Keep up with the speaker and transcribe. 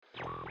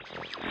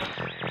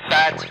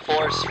Bat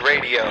Force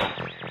Radio.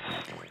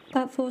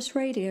 Bat Force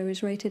Radio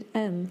is rated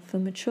M for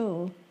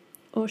mature,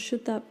 or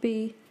should that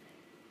be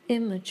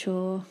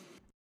immature?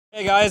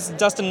 Hey guys,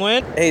 Dustin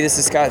Nguyen. Hey, this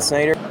is Scott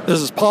Snyder.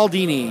 This is Paul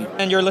Dini.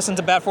 And you're listening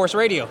to Bat Force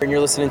Radio. And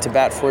you're listening to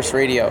Bat Force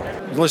Radio.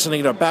 You're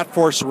listening to Bat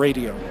Force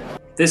Radio.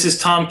 This is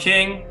Tom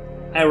King.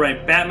 I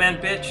write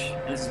Batman Bitch,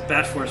 and this is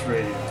Bat Force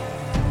Radio.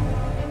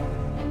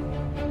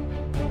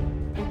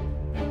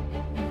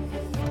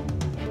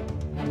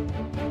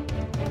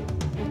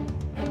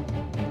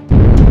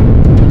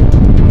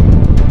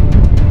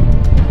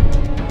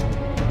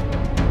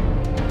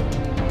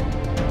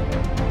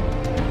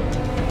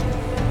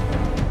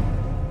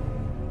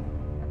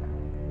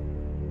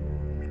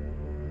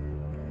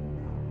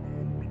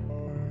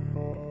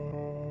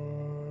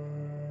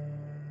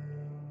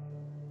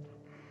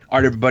 All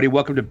right, everybody,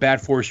 welcome to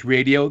Bat Force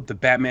Radio, the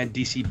Batman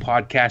DC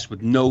podcast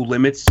with no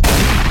limits.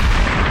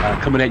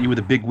 Coming at you with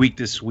a big week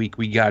this week.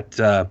 We got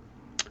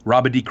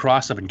Robert D.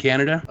 Cross up in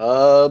Canada.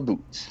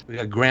 Boots. We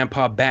got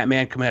Grandpa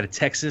Batman coming out of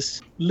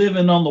Texas.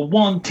 Living on the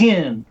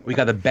 110. We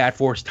got the Bat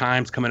Force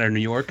Times coming out of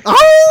New York.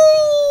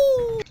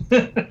 Oh!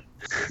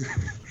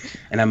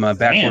 And I'm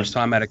Bat Force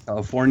Tom out of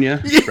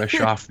California, fresh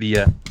off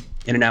the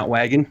In-N-Out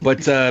wagon.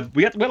 But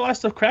we got a lot of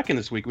stuff cracking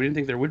this week. We didn't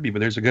think there would be,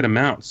 but there's a good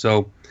amount.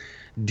 So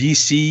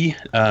DC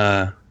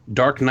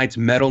Dark Knight's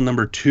Metal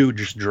 #2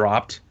 just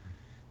dropped,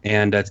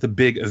 and that's the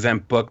big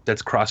event book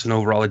that's crossing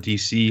over all of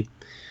DC.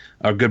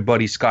 Our good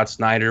buddy Scott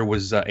Snyder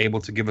was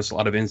able to give us a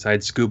lot of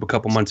inside scoop a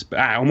couple months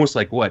back, almost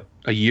like what,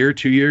 a year,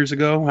 2 years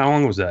ago? How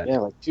long was that? Yeah,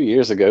 like 2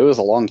 years ago. It was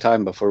a long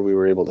time before we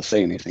were able to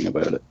say anything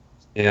about it.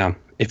 Yeah.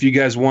 If you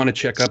guys want to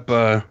check up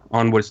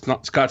on what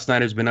Scott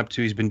Snyder's been up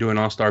to, he's been doing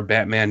All-Star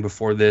Batman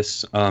before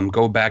this.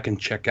 Go back and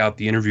check out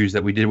the interviews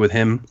that we did with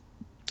him.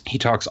 He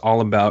talks all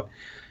about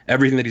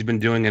everything that he's been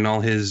doing and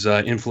all his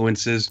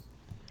influences.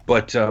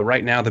 But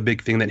right now, the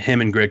big thing that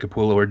him and Greg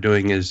Capullo are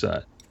doing is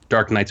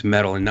Dark Knight's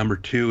Metal. And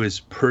 #2 is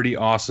pretty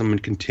awesome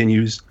and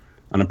continues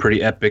on a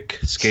pretty epic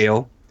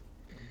scale.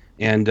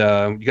 And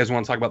you guys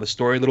want to talk about the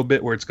story a little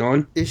bit, where it's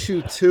going?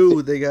 Issue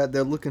 2,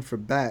 they're looking for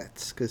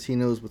bats because he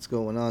knows what's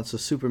going on. So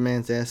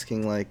Superman's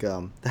asking like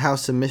the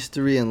House of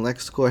Mystery and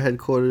LexCorp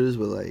headquarters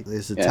with like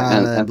there's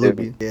Zatanna and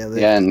Bluebeard.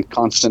 And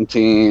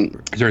Constantine.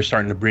 They're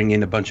starting to bring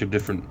in a bunch of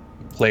different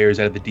players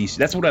out of the DC.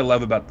 That's what I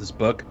love about this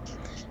book,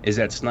 is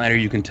that Snyder,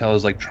 you can tell,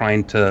 is like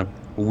trying to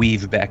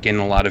weave back in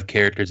a lot of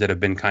characters that have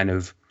been kind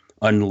of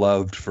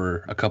unloved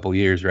for a couple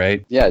years,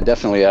 right? Yeah,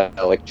 definitely.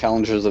 Like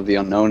Challengers of the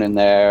Unknown in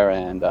there,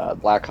 and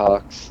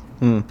Blackhawks.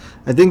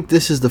 I think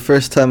this is the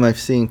first time I've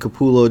seen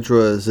Capullo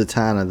draw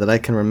Zatanna that I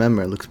can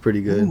remember. It looks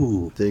pretty good.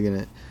 Ooh, digging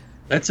it.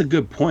 That's a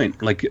good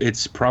point. Like,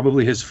 it's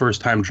probably his first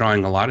time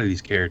drawing a lot of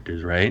these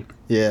characters, right?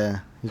 Yeah.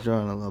 He's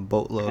drawing a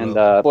boatload. And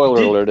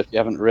spoiler alert, if you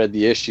haven't read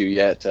the issue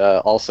yet,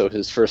 also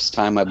his first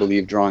time, I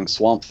believe, drawing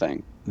Swamp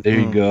Thing. There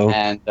you go.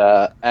 And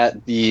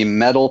at the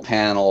metal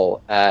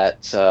panel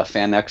at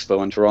Fan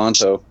Expo in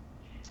Toronto,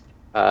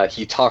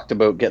 he talked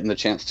about getting the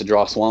chance to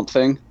draw Swamp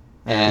Thing,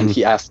 and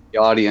he asked the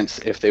audience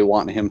if they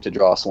want him to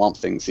draw a Swamp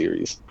Thing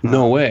series.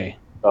 No way.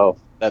 So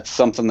that's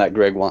something that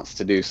Greg wants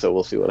to do, so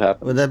we'll see what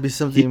happens. Would that be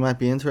something you might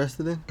be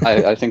interested in?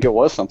 I think it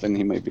was something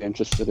he might be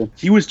interested in.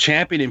 He was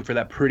championing for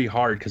that pretty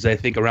hard, because I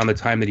think around the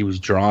time that he was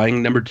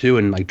drawing #2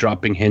 and like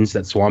dropping hints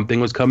that Swamp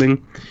Thing was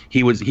coming,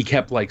 he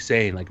kept like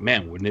saying like,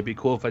 man, wouldn't it be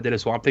cool if I did a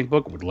Swamp Thing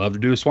book? Would love to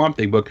do a Swamp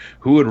Thing book.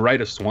 Who would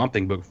write a Swamp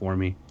Thing book for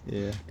me?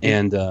 Yeah.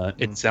 And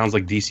it sounds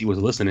like DC was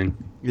listening.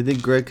 You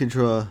think Greg could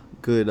draw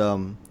good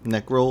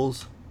neck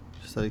rolls?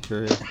 Just out of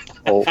curiosity.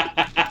 Oh.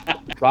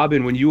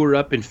 Robin, when you were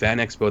up in Fan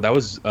Expo, that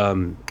was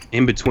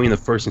in between the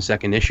first and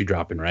second issue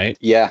dropping, right?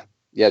 Yeah,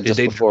 just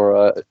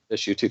before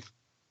issue 2.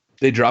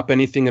 They drop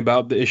anything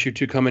about the issue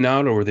 2 coming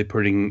out, or were they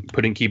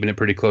keeping it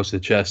pretty close to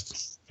the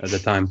chest at the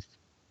time?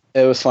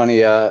 It was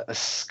funny.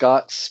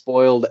 Scott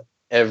spoiled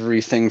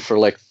everything for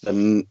like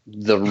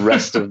the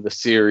rest of the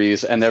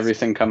series and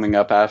everything coming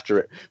up after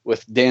it,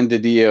 with Dan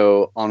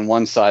DiDio on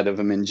one side of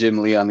him and Jim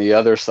Lee on the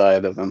other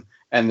side of him.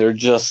 And they're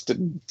just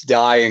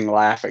dying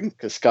laughing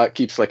because Scott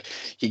keeps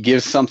he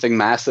gives something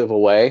massive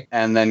away,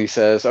 and then he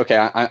says, "Okay,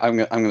 I'm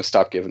going to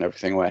stop giving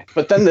everything away."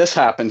 But then this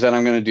happens, and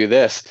I'm going to do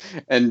this,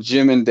 and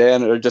Jim and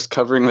Dan are just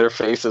covering their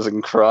faces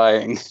and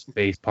crying,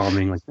 face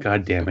palming, like,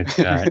 "God damn it,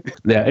 God!"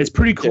 Yeah, it's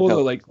pretty cool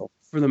though. Like,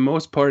 for the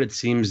most part, it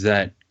seems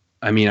that,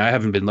 I mean, I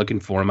haven't been looking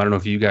for them. I don't know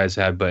if you guys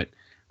have, but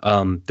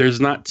there's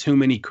not too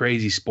many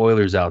crazy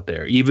spoilers out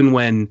there. Even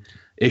when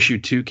issue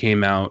 2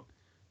 came out,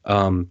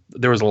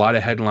 there was a lot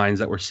of headlines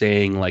that were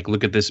saying like,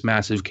 look at this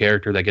massive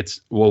character that gets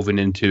woven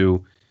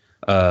into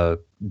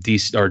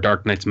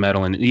Dark Knight's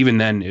Metal. And even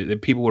then,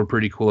 people were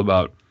pretty cool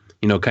about,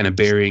 kind of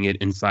burying it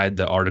inside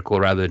the article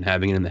rather than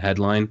having it in the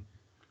headline.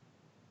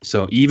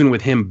 So even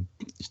with him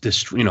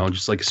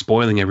just like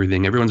spoiling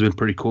everything, everyone's been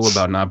pretty cool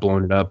about not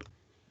blowing it up,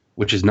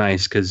 which is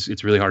nice because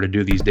it's really hard to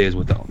do these days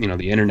with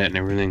the internet and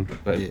everything.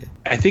 But yeah.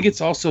 I think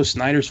it's also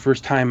Snyder's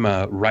first time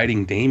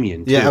writing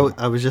Damian too. Yeah,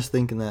 I was just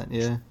thinking that.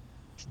 Yeah.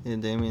 Yeah,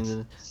 Damien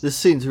did. This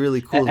scene's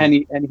really cool. And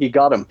he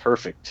got him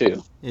perfect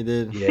too. He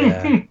did.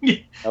 Yeah.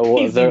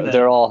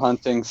 They're all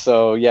hunting.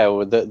 So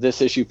yeah,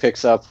 this issue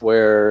picks up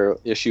where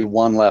issue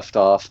 1 left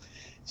off.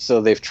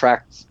 So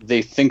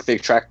they think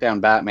they've tracked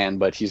down Batman,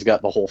 but he's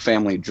got the whole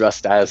family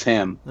dressed as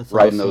him,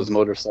 riding those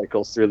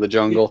motorcycles through the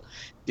jungle.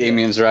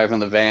 Damien's driving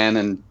the van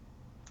and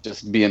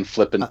just being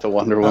flippant to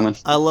Wonder Woman.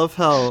 I love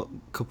how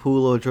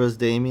Capullo draws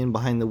Damien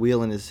behind the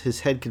wheel and his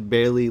head could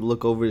barely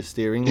look over the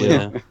steering wheel.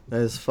 Yeah.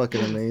 That is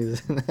fucking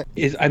amazing.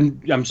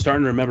 I'm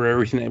starting to remember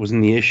everything that was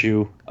in the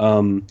issue.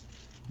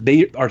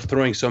 They are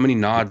throwing so many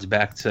nods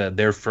back to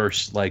their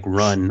first like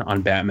run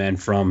on Batman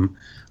from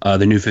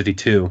the New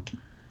 52.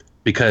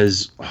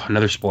 Because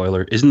another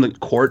spoiler, isn't the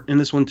Court in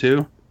this one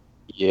too?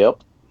 Yep.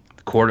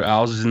 The Court of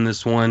Owls is in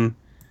this one.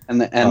 And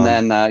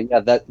then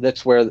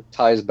that's where it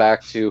ties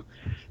back to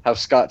how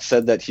Scott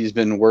said that he's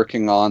been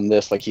working on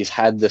this, like he's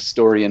had this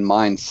story in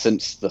mind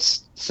since the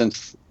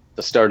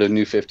start of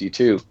New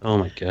 52. Oh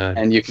my god!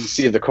 And you can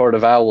see the Court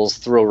of Owls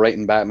throw right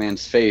in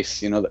Batman's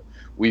face. You know that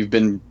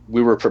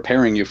we were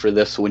preparing you for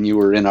this when you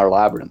were in our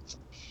labyrinth.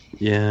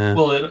 Yeah.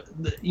 Well,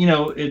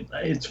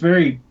 it's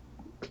very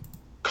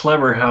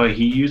clever how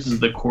he uses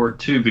the court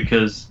too,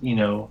 because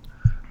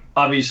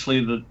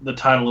obviously the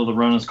title of the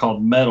run is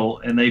called Metal,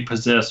 and they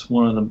possess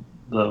one of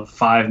the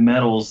 5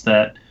 metals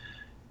that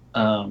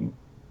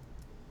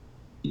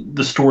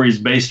the story is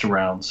based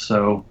around.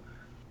 So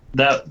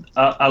that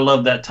I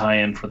love that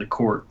tie-in for the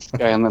court.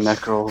 Guy in the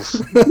neck rolls.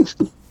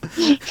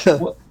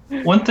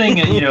 One thing,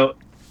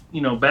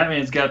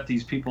 Batman's got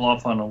these people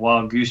off on a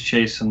wild goose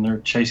chase, and they're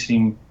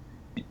chasing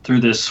him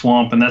through this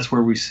swamp, and that's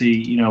where we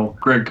see,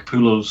 Greg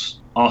Capullo's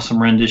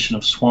awesome rendition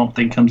of Swamp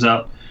Thing comes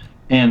out.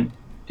 And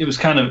it was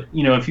kind of,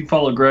 if you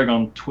follow Greg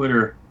on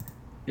Twitter,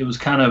 it was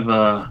kind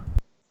of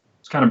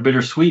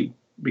bittersweet,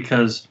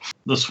 because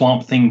the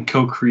Swamp Thing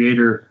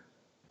co-creator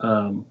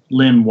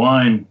Len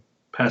Wein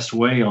passed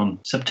away on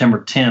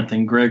September 10th,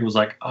 and Greg was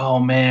like, "Oh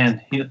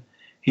man,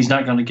 he's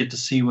not going to get to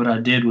see what I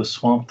did with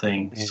Swamp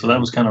Thing." Yeah. So that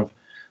was kind of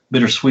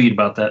bittersweet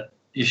about that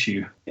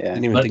issue. Yeah, I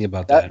didn't even think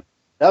about that.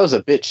 That was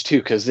a bitch too,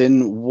 because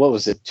in what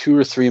was it, 2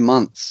 or 3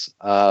 months,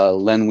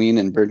 Len Wein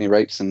and Bernie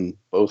Wrightson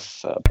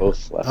both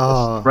left.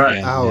 Oh,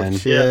 right!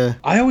 Ouch! Yeah.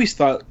 I always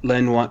thought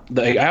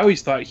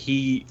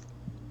he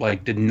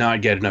did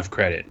not get enough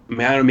credit. I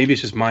mean, I don't know, maybe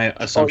it's just my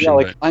assumption. Oh,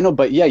 yeah, I know,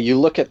 but yeah, you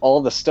look at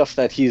all the stuff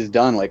that he's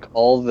done,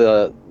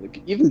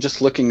 even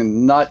just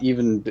looking, not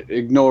even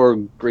ignore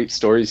great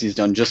stories he's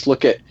done, just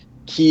look at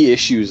key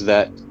issues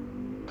that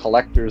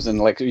collectors and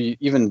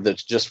even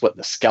just what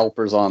the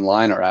scalpers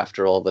online are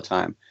after all the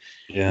time.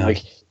 Yeah.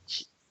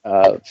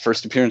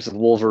 First appearance of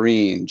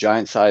Wolverine,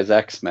 Giant Size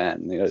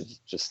X-Men,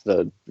 just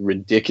the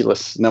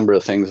ridiculous number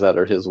of things that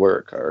are his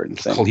work are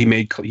insane.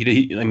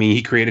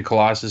 He created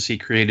Colossus, he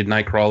created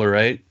Nightcrawler,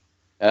 right?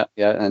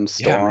 Yeah, and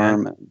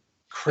Storm. Yeah,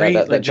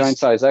 crazy. That Giant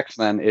Size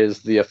X-Men is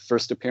the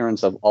first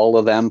appearance of all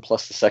of them,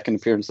 plus the second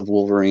appearance of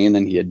Wolverine,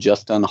 and he had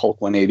just done Hulk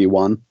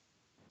 181.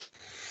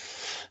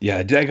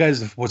 Yeah, that guy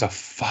was a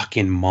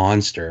fucking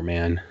monster,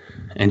 man.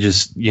 And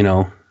just,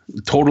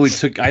 totally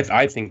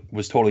I think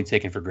was totally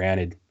taken for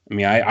granted. I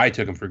mean, I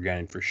took him for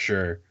granted for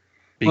sure.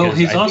 Well,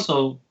 he's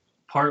also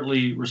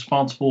partly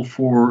responsible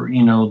for,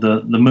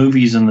 the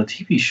movies and the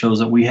TV shows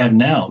that we have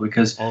now,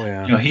 because,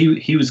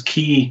 he was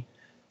key,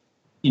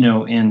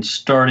 in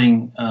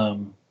starting,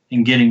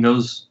 in getting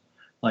those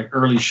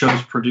early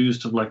shows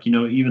produced of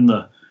even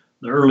the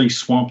early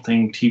Swamp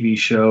Thing TV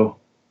show.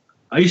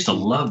 I used to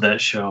love that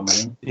show,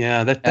 man.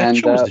 Yeah, that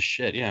show was the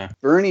shit, yeah.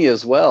 Bernie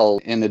as well,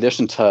 in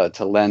addition to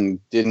Len,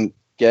 didn't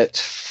get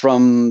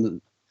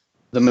from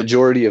the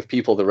majority of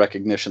people the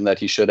recognition that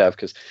he should have,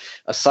 because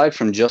aside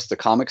from just the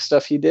comic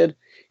stuff he did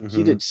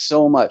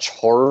so much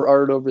horror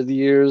art over the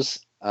years.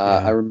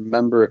 I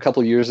remember a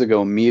couple years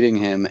ago meeting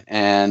him,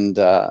 and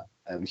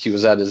he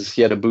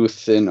had a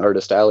booth in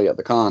Artist Alley at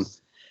the con,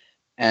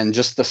 and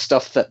just the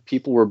stuff that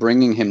people were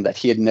bringing him that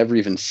he had never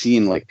even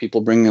seen, like people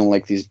bringing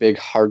these big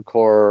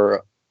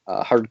hardcore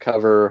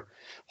hardcover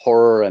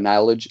horror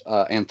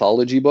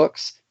anthology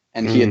books.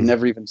 And he had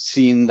never even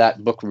seen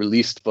that book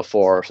released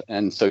before.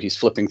 And so he's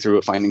flipping through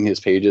it, finding his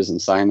pages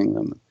and signing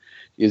them.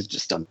 He's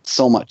just done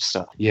so much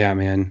stuff. Yeah,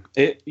 man.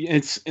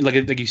 It's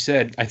like you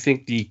said, I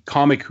think the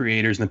comic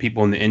creators and the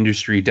people in the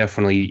industry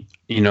definitely,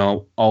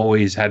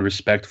 always had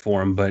respect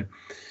for him. But,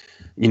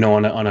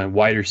 on a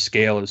wider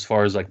scale, as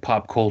far as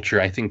pop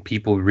culture, I think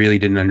people really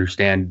didn't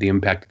understand the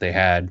impact that they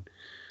had.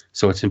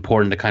 So it's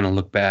important to kind of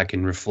look back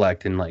and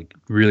reflect and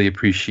really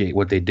appreciate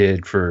what they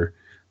did for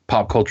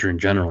pop culture in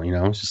general.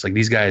 It's just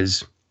these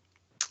guys,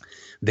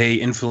 they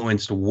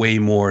influenced way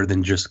more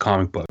than just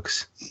comic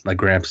books. Like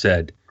Gramp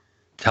said,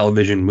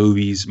 television,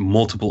 movies,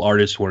 multiple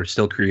artists who are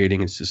still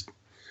creating. It's just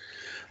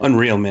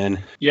unreal,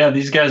 man. Yeah,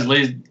 these guys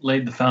laid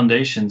the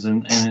foundations,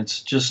 and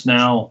it's just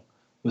now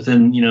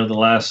within the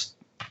last,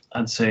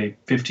 I'd say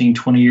 15,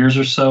 20 years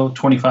or so,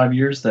 25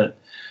 years, that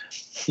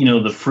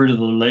the fruit of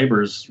the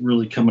labor is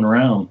really coming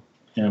around.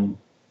 And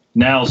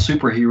now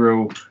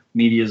superhero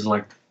media is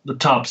the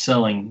top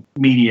selling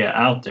media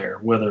out there,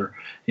 whether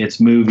it's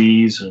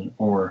movies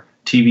or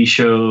TV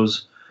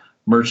shows,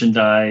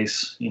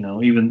 merchandise,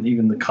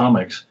 even the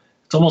comics.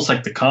 It's almost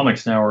like the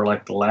comics now are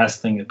like the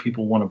last thing that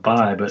people want to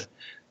buy, but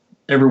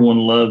everyone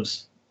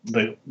loves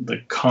the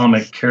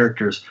comic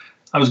characters.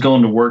 I was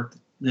going to work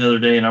the other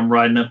day and I'm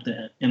riding up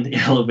in the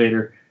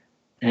elevator,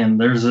 and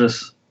there's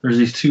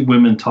these two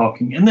women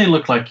talking, and they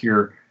look like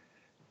your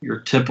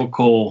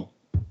typical,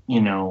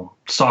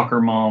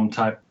 soccer mom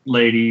type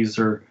ladies,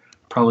 or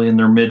probably in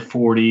their mid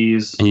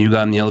 40s. And you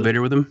got in the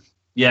elevator with them?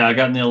 Yeah, I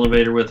got in the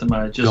elevator with them.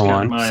 I just Go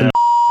got on. my.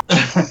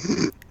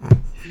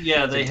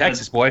 Yeah, they had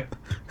Texas boy.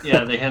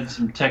 Yeah, they had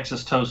some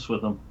Texas toast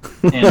with them,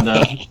 and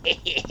I'm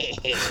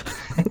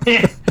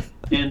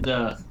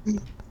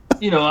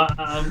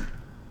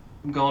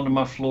going to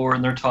my floor,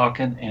 and they're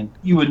talking, and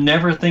you would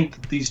never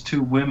think that these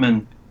two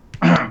women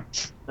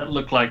that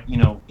look like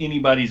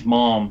anybody's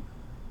mom,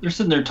 they're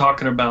sitting there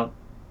talking about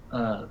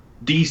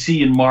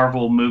DC and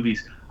Marvel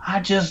movies. I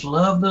just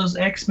love those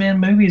X-Men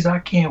movies. I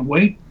can't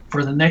wait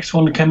for the next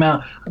one to come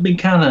out. I've been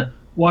kind of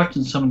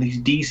watching some of these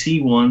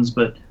DC ones,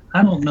 but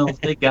I don't know if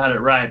they got it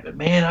right. But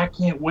man, I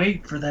can't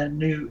wait for that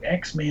new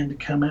X-Men to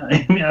come out.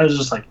 I mean, I was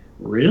just like,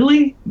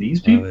 really?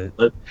 These people?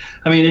 But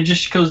I mean, it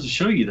just goes to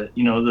show you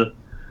that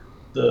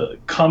the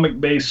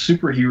comic-based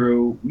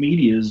superhero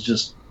media is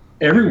just,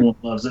 everyone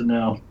loves it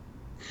now.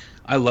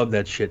 I love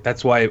that shit.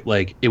 That's why,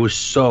 it was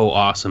so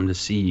awesome to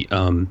see.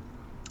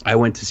 I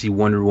went to see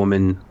Wonder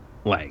Woman,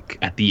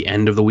 at the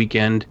end of the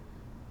weekend.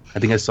 I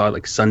think I saw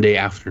it, Sunday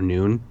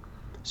afternoon.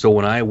 So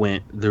when I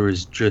went, there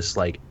was just,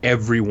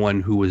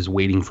 everyone who was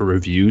waiting for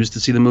reviews to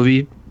see the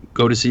movie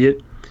go to see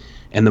it.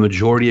 And the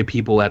majority of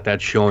people at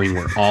that showing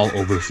were all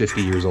over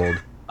 50 years old.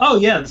 Oh,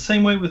 yeah, the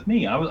same way with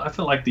me. I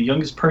felt like the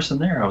youngest person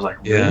there. I was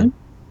like, really? Yeah.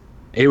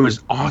 It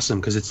was awesome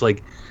because it's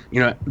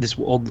this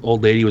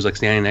old lady was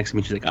standing next to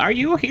me. She's like, "Are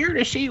you here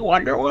to see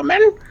Wonder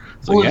Woman?"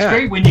 Well, it's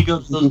great when you go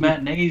to those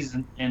matinees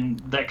and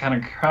that kind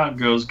of crowd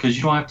goes, because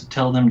you don't have to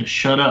tell them to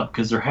shut up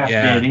because they're half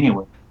dead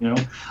anyway.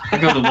 I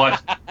go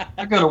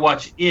to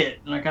watch it,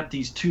 and I got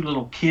these two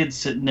little kids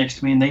sitting next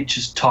to me, and they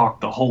just talk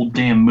the whole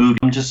damn movie.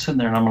 I'm just sitting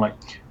there, and I'm like,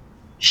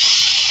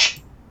 shh.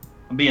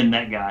 I'm being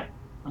that guy.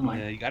 I'm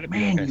like, you gotta be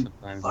man, that guy you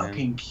sometimes,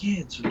 fucking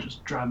kids are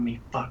just driving me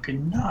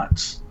fucking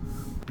nuts.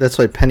 That's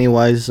why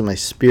Pennywise is my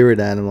spirit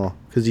animal,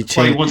 because he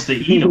He wants to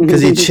eat them.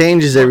 Because he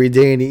changes every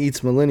day and he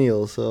eats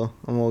millennials, so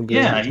I'm all good.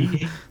 Yeah,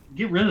 he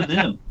get rid of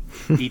them.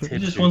 He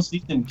just wants to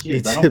eat them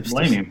kids. I don't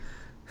blame him.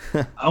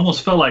 I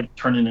almost felt like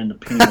turning into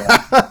Pennywise.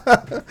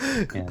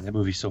 Yeah, that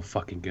movie's so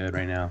fucking good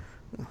right now.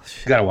 You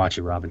gotta watch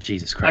it, Robin.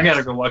 Jesus Christ. I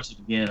gotta go watch it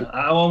again.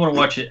 I want to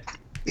watch it.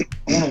 I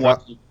want to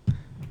watch it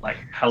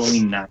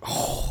Halloween night.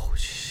 Oh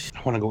shit!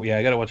 I want to go. Yeah,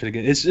 I gotta watch it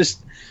again. It's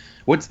just,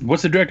 what's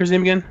the director's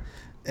name again?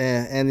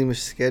 Andy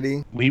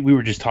Muschietti. We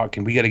were just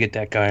talking. We got to get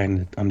that guy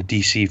on the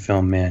DC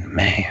film, man.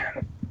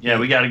 Yeah,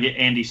 we got to get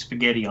Andy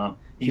Spaghetti on.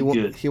 He's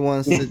good. He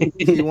wants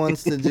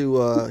to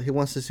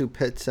do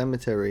Pet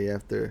Cemetery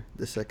after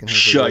the second half.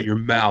 Shut your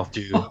mouth,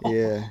 dude.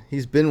 Yeah,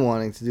 he's been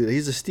wanting to do that.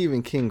 He's a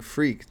Stephen King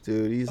freak,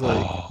 dude. He's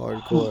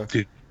hardcore.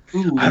 Dude.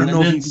 Ooh, I don't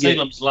know if you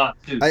Salem's Lot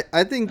too.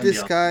 I think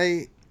this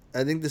guy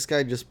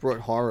just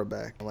brought horror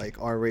back,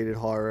 R-rated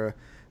horror.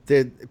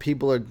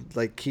 People are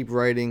keep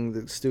writing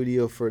the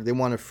studio they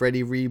want a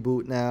Freddy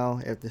reboot now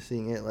after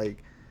seeing it.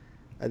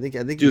 I think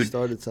he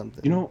started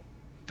something.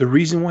 The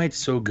reason why it's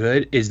so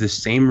good is the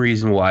same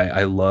reason why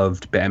I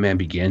loved Batman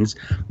Begins,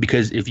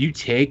 because if you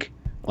take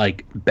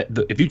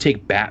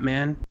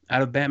Batman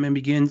out of Batman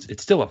Begins,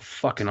 it's still a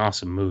fucking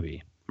awesome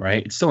movie,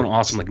 right? It's still an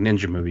awesome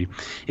ninja movie.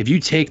 If you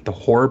take the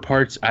horror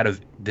parts out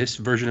of this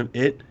version of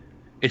it,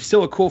 it's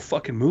still a cool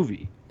fucking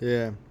movie.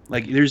 Yeah.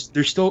 There's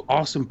still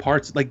awesome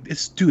parts.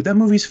 That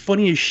movie's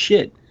funny as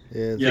shit.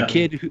 Yeah.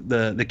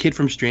 The kid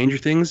from Stranger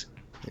Things.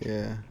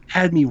 Yeah.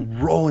 Had me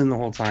rolling the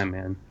whole time,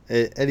 man.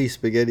 Eddie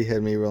Spaghetti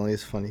had me rolling.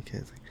 He's a funny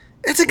kid.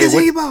 It's a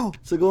gazebo!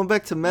 So going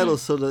back to metal,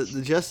 so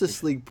the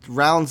Justice League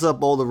rounds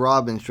up all the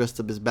Robins dressed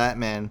up as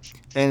Batman.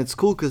 And it's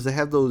cool because they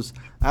have those,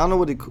 I don't know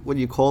what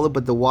you call it,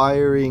 but the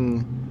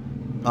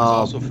wiring...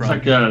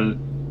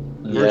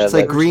 it's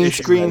like green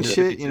screen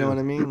shit, you know what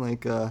I mean?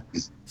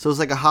 So it's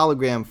like a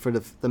hologram for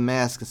the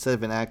mask instead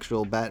of an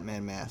actual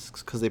Batman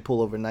mask, because they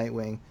pull over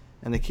Nightwing,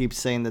 and they keep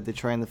saying that they're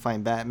trying to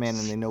find Batman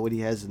and they know what he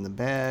has in the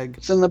bag.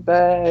 It's in the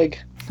bag.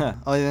 Oh,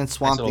 and then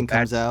Swamp Thing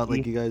comes out,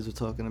 like you guys were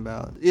talking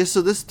about. Yeah,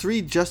 so there's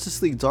 3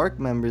 Justice League Dark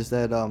members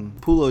that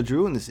Pulo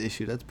drew in this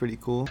issue. That's pretty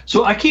cool.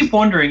 So I keep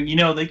wondering,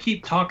 they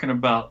keep talking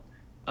about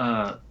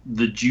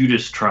the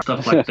Judas trial,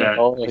 stuff like that.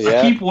 Oh,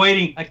 yeah.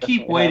 I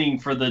keep waiting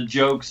for the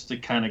jokes to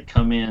kind of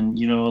come in,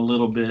 a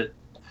little bit.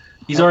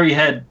 He's already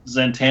had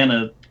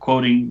Zatanna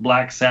quoting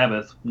Black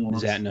Sabbath.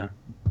 Zatanna.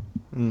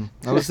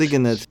 I was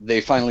thinking that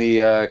they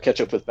finally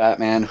catch up with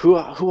Batman. Who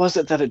was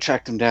it that had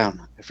tracked him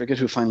down? I forget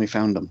who finally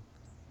found him.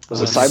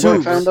 Was it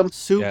Cyborg found him?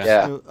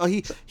 Yeah. Oh,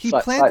 he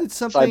planted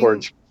something.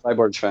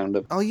 Cyborg found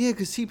him. Oh yeah,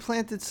 because he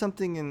planted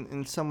something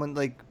in someone.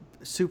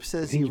 Soup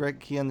says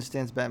he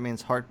understands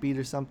Batman's heartbeat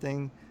or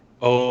something.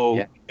 Oh,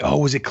 Yeah.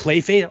 Was it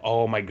Clayface?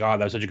 Oh my God,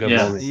 that was such a good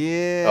Yeah. moment.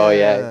 Yeah. Oh,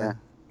 yeah.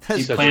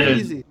 That's He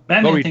crazy.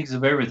 Batman Go thinks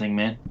of everything,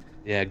 man.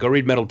 Yeah, go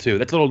read Metal 2.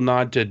 That's a little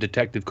nod to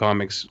Detective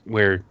Comics,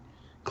 where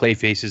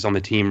Clayface is on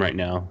the team right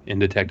now in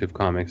Detective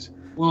Comics.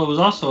 Well, it was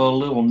also a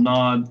little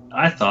nod,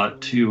 I thought,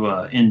 to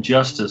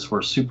Injustice,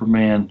 where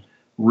Superman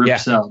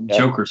rips out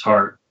Joker's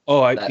heart.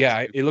 Oh, it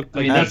looked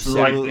like that's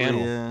like Absolutely,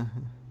 panel. yeah.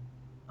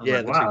 I was Yeah,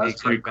 like, it looks wow, like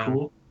that's the pretty exact panel.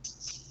 cool.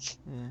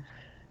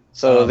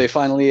 So they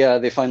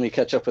finally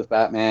catch up with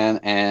Batman,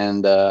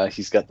 and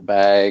he's got the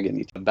bag,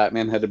 and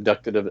Batman had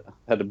abducted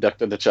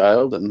a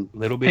child, and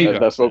Little bit.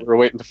 that's what we're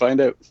waiting to find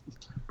out.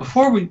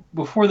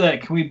 Before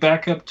that, can we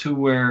back up to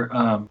where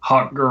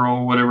Hawk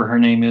Girl, whatever her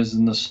name is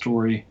in the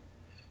story,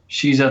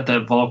 she's at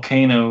that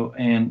volcano,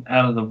 and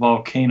out of the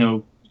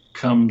volcano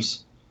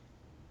comes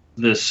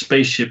this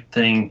spaceship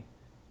thing.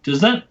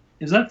 Is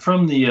that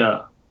from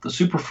the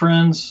Super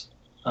Friends?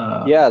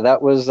 Yeah,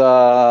 that was.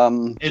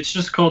 It's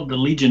just called the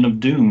Legion of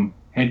Doom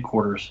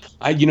headquarters.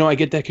 I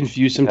get that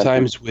confused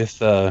sometimes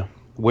with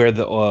where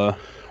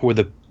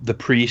the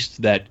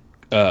priest that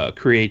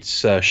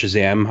creates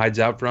Shazam hides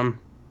out from.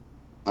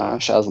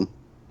 Shazam.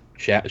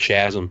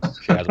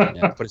 Shazam,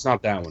 yeah, but it's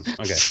not that one.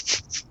 Okay.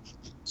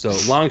 So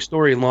long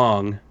story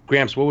long,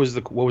 Gramps, what was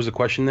the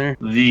question there?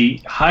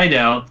 The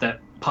hideout that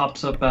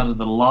pops up out of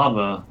the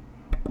lava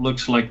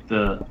looks like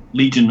the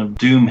Legion of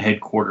Doom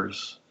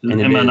headquarters.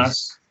 And Am I it not?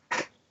 is.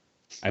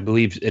 I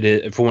believe it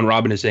is. For when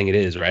Robin is saying it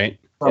is, right?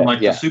 From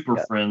the Super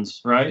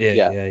Friends, right?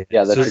 Yeah,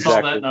 that's So I exactly.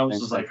 saw that and I was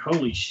just like,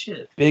 holy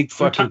shit. Big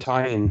fucking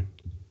tie-in.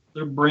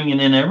 They're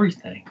bringing in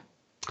everything.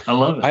 I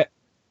love it.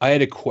 I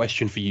had a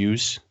question for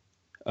yous,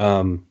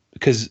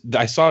 because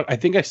I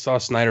think I saw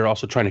Snyder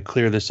also trying to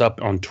clear this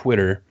up on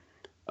Twitter,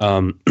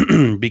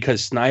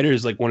 because Snyder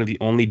is like one of the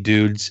only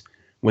dudes.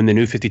 When the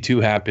New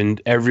 52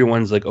 happened,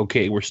 everyone's like,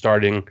 okay, we're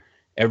starting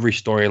every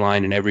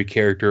storyline and every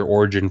character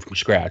origin from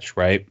scratch,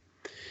 right?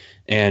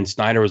 And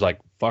Snyder was like,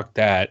 fuck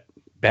that.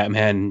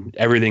 Batman,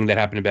 everything that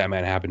happened to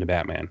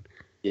Batman.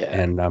 Yeah.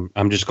 And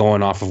I'm just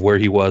going off of where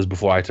he was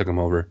before I took him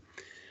over.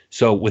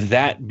 So with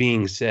that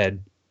being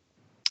said,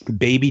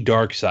 Baby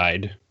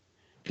Darkseid,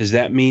 does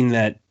that mean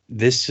that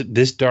this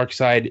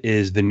Darkseid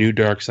is the new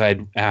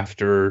Darkseid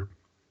after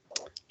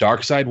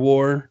Darkseid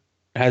War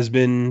has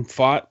been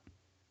fought?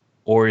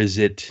 Or is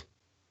it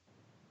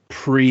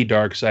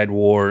pre-Darkseid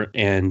War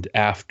and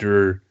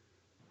after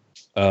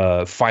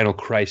Final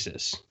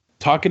Crisis?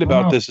 Talking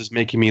about this is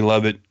making me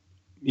love it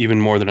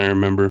even more than I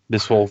remember.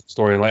 This whole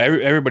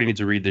storyline. Everybody needs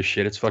to read this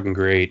shit. It's fucking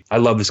great. I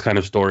love this kind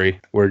of story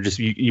where just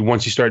you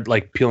once you start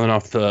like peeling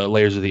off the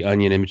layers of the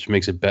onion, it just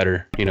makes it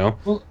better, you know?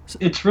 Well,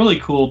 it's really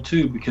cool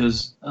too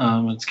because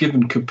it's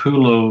given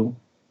Capullo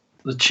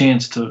the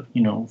chance to,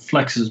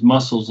 flex his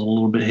muscles a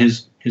little bit,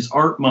 his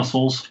art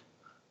muscles,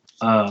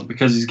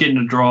 because he's getting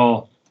to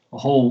draw a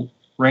whole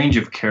range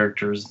of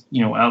characters,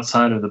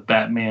 outside of the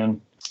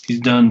Batman. He's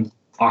done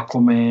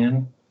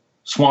Aquaman,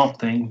 Swamp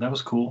Thing. That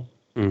was cool.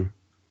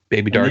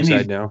 Baby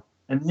Darkseid now.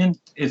 And then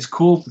it's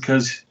cool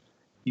because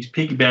he's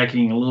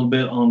piggybacking a little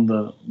bit on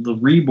the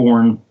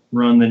Reborn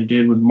run that he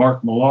did with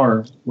Mark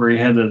Millar, where he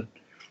had the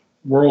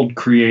world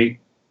create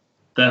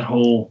that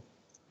whole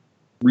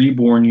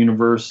Reborn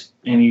universe,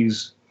 and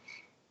he's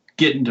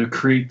getting to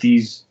create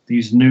these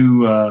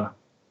new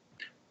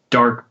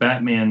dark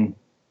Batman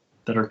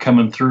that are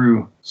coming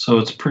through. So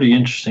it's pretty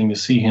interesting to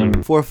see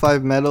him. 4 or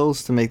 5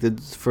 medals to make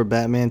for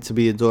Batman to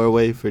be a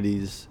doorway for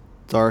these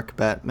dark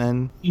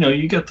Batmen.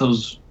 You got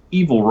those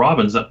evil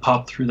Robins that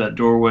pop through that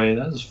doorway.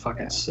 That was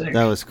fucking sick.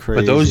 That was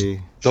crazy.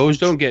 But those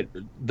don't get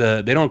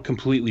they don't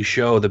completely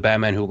show the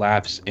Batman who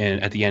laughs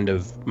at the end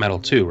of Metal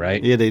 2,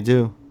 right? Yeah, they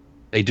do.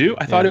 They do?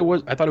 I thought it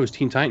was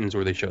Teen Titans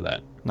where they show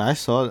that. No, I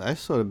saw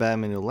the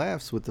Batman who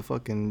laughs with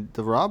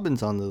the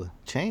Robins on the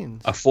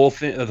chains. A full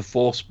thing,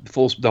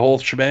 the whole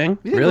shebang.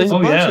 Yeah, really? there's a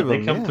bunch of they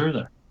them, come through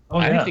there. Oh,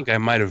 I yeah. think I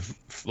might have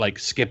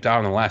skipped out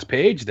on the last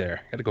page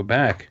there. Got to go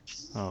back.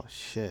 Oh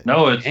shit!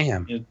 No, it's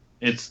Damn.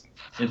 It's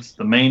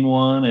the main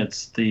one.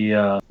 It's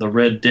the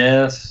Red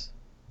Death.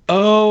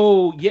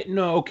 Oh yeah,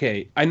 no,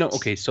 okay, I know.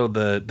 Okay, so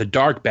the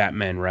dark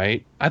Batman,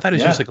 right? I thought it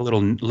was just like a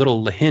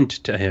little hint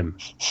to him.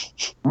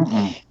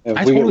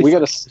 We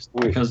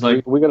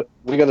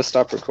gotta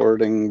stop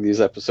recording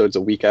these episodes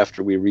a week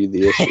after we read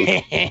the issue.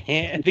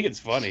 I think it's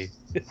funny.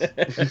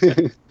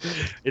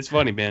 It's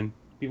funny, man.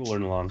 People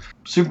learn along.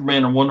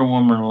 Superman and Wonder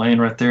Woman are laying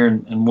right there,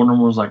 and Wonder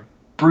Woman was like,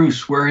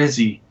 "Bruce, where is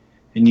he?"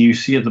 And you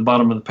see at the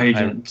bottom of the page,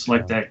 and it's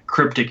like that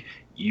cryptic,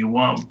 "You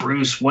want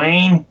Bruce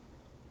Wayne?"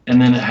 And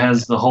then it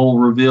has the whole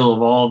reveal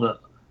of all the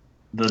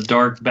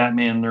dark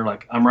Batman. They're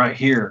like, "I'm right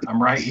here.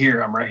 I'm right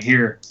here. I'm right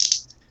here."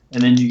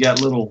 And then you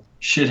got little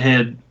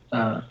shithead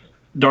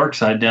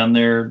Darkseid down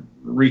there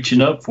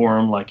reaching up for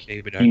him, like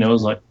he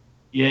knows,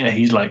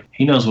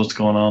 he knows what's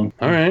going on.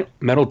 All right,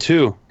 Metal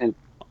 2.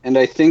 And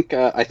I think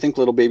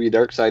little baby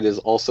Darkseid is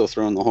also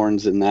throwing the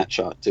horns in that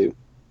shot too.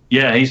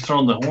 Yeah, he's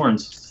throwing the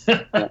horns.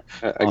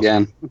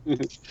 Again.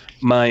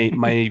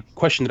 My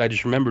question that I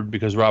just remembered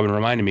because Robin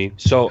reminded me.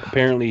 So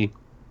apparently,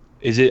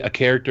 is it a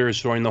character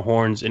is throwing the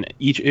horns in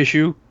each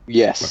issue?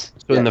 Yes.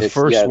 So in the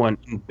first one,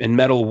 in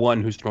Metal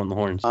 1, who's throwing the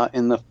horns?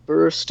 In the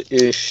first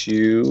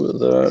issue,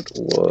 that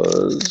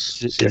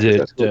was... Is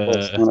it...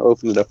 I'm going to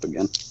open it up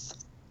again.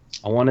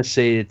 I want to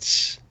say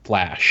it's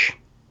Flash.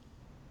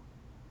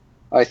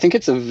 I think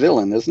it's a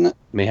villain, isn't it?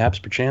 Mayhaps,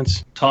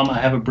 perchance. Tom, I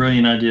have a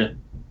brilliant idea.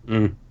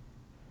 Mm.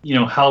 You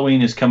know,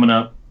 Halloween is coming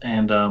up,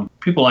 and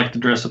people like to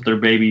dress up their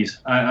babies.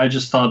 I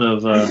just thought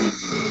of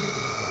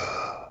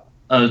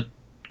a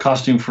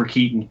costume for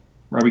Keaton,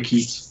 Robbie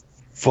Keats.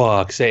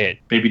 Fuck, say it.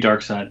 Baby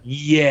Darkseid.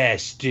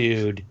 Yes,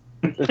 dude.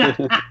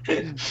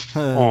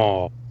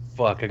 Oh,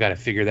 fuck, I gotta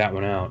figure that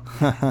one out.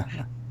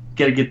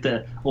 Gotta get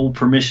that old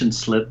permission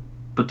slip,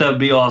 but that would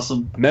be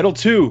awesome. Metal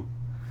 2.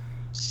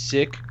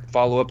 Sick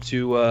follow-up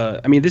to...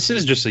 I mean, this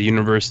is just a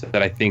universe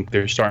that I think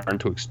they're starting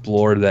to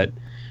explore, that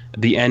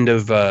at the end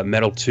of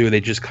Metal 2,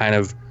 they just kind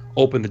of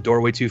opened the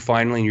doorway to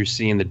finally, and you're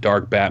seeing the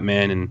Dark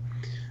Batman and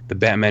the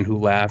Batman Who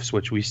Laughs,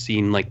 which we've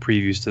seen like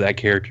previews to that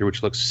character,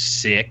 which looks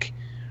sick.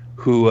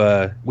 Who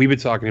we've been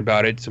talking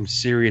about it, some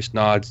serious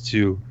nods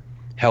to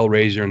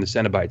Hellraiser and the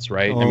Cenobites,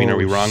 right? I mean, are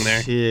we wrong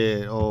there?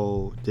 Shit.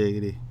 Oh,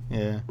 diggity.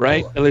 Yeah.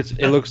 Right?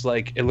 It looks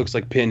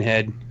like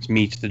Pinhead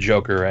meets the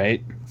Joker,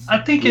 right? I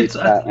think it's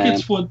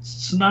what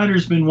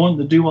Snyder's been wanting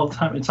to do all the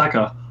time. It's like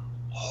a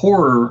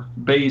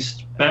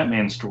horror-based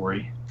Batman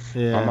story.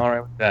 Yeah. I'm all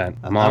right with that.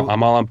 I'm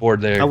all on board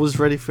there. I was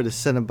ready for the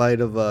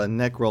Cenobite of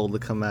Neckroll to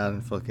come out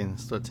and fucking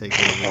start taking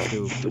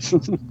over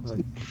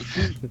too.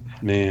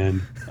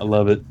 Man, I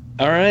love it.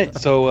 All right,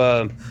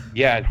 so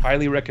yeah, I'd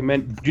highly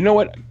recommend. You know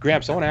what,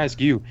 Gramps? I want to ask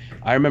you.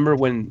 I remember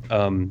when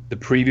the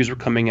previews were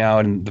coming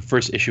out and the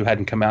first issue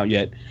hadn't come out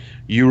yet.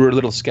 You were a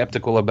little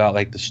skeptical about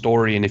like the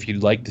story and if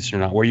you'd like this or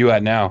not. Where are you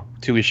at now?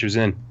 2 issues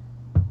in.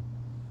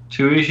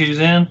 2 issues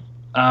in.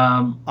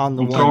 On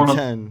the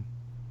 110.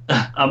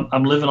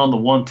 I'm living on the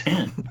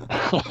 110.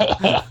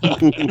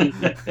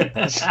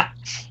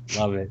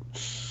 Love it.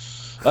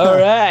 All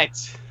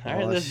right.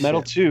 There's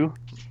Metal 2.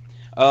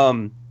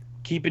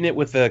 Keeping it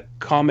with the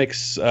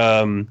comics,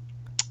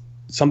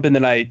 something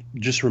that I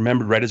just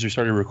remembered right as we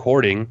started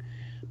recording,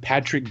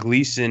 Patrick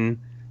Gleason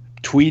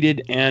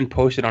tweeted and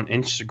posted on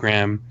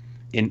Instagram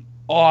an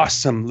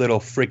awesome little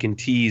freaking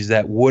tease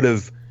that would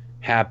have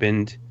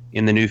happened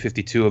in the New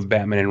 52 of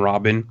Batman and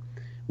Robin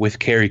with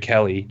Carrie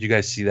Kelly. Did you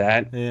guys see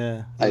that?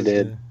 Yeah. I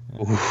did.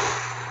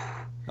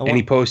 And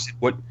he posted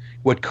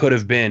what could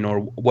have been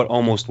or what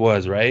almost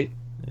was, right?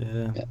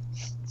 Yeah.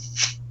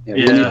 Yeah,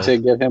 we need to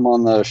get him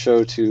on the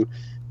show to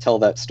tell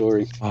that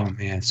story. Oh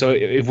man! So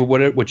if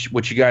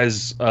what you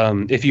guys,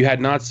 if you had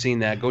not seen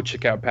that, go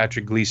check out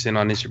Patrick Gleason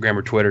on Instagram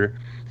or Twitter,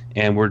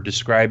 and we're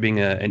describing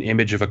an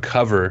image of a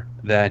cover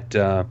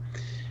that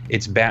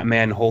it's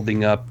Batman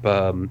holding up.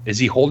 Is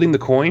he holding the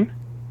coin?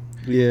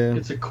 Yeah,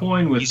 it's a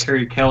coin with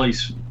Carrie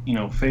Kelly's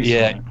face.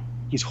 Yeah, on it.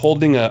 He's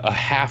holding a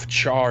half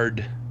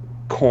charred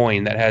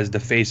coin that has the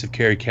face of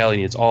Carrie Kelly,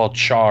 and it's all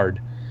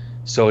charred.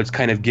 So it's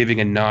kind of giving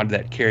a nod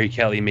that Carrie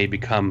Kelly may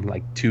become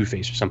like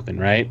Two-Face or something,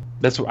 right?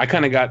 That's what I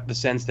kind of got the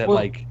sense that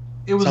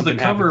it was the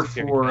cover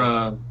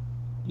for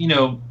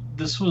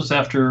this was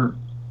after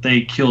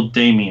they killed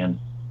Damian,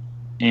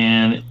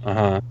 and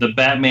the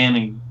Batman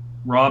and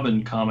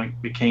Robin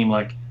comic became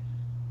like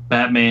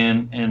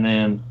Batman and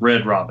then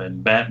Red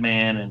Robin,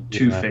 Batman and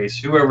Two-Face,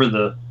 whoever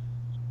the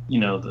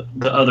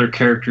other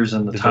characters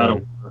in the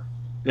title were.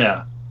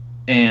 Yeah.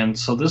 And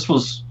so this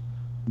was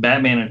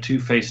Batman and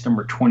Two-Face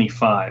number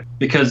 25,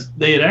 because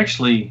they had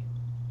actually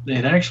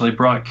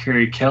brought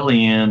Carrie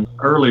Kelly in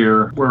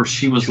earlier where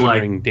she was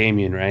tutoring like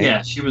Damian, right?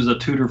 Yeah, she was a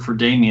tutor for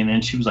Damian,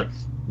 and she was like,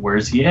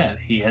 where's he at?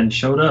 He hadn't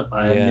showed up.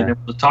 I haven't been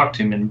able to talk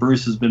to him. And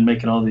Bruce has been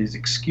making all these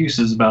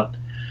excuses about,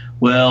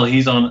 well,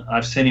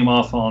 I've sent him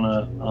off on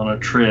a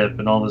trip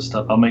and all this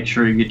stuff. I'll make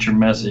sure you get your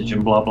message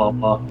and blah, blah,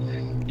 blah.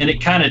 And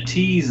it kind of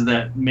teased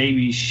that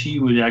maybe she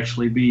would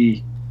actually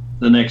be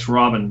the next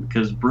Robin,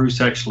 because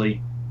Bruce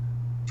actually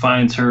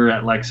finds her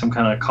at like some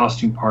kind of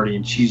costume party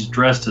and she's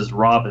dressed as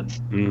Robin.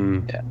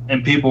 Yeah.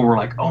 And people were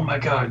like, oh my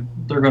God,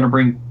 they're going to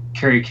bring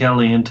Carrie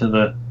Kelly into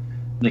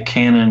the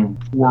canon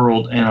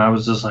world. And I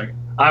was just like,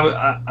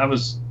 I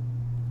was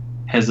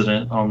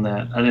hesitant on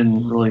that. I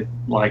didn't really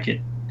like it.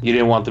 You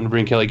didn't want them to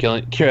bring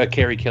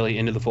Carrie Kelly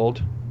into the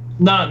fold?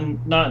 Not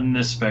in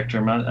this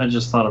spectrum. I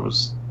just thought it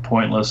was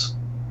pointless.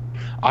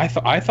 I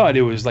thought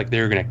it was like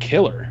they were going to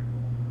kill her.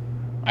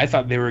 I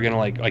thought they were gonna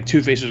like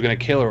Two-Face was gonna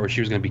kill her, or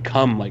she was gonna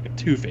become like a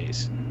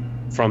Two-Face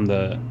from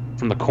the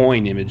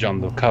coin image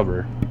on the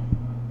cover.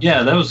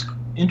 Yeah, that was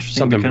interesting.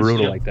 Something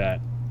brutal like that.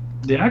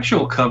 The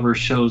actual cover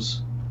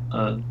shows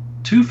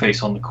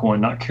Two-Face on the coin,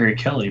 not Carrie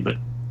Kelly, but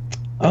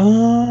I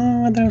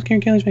thought it was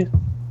Carrie Kelly's face.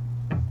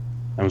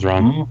 I was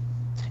wrong.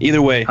 Mm-hmm.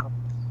 Either way,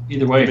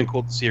 it would have been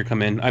cool to see her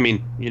come in. I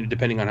mean,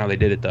 depending on how they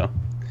did it, though.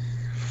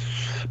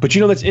 But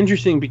that's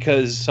interesting,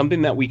 because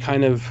something that we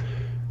kind of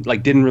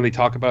didn't really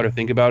talk about or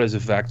think about is the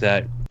fact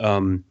that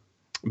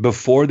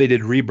before they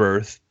did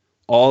Rebirth,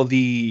 all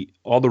the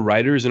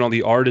writers and all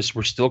the artists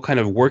were still kind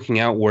of working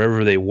out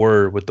wherever they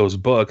were with those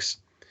books,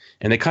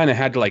 and they kind of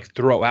had to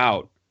throw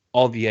out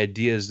all the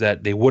ideas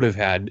that they would have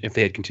had if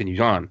they had continued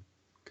on.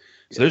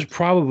 So there's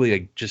probably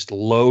like just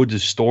loads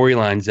of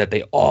storylines that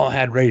they all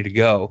had ready to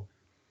go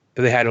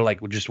that they had to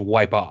like just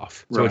wipe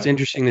off. So it's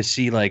interesting to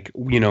see, like,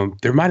 you know,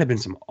 there might have been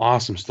some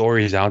awesome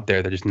stories out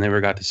there that just never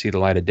got to see the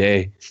light of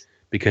day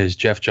because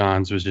Jeff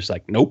Johns was just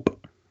like,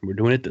 nope, we're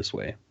doing it this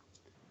way.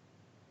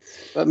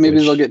 But maybe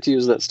they'll get to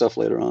use that stuff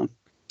later on.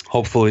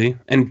 Hopefully.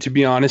 And to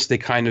be honest, they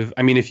kind of,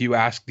 I mean, if you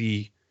ask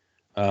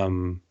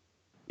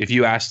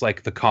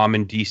like the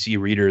common DC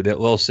reader,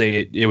 they'll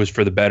say it was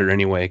for the better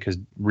anyway, because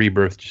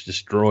Rebirth just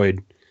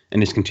destroyed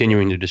and is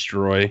continuing to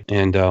destroy.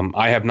 And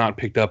I have not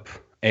picked up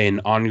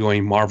an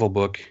ongoing Marvel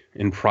book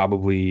in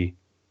probably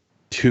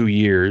 2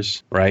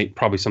 years, right?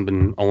 Probably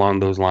something along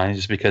those lines,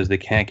 just because they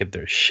can't get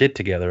their shit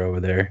together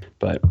over there.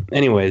 But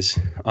anyways,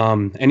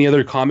 any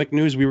other comic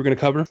news we were going to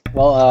cover?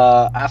 Well,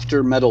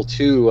 after Metal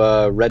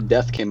 2, Red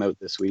Death came out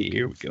this week.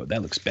 Here we go.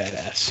 That looks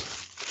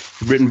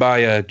badass. Written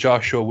by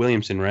Joshua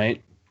Williamson,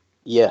 right?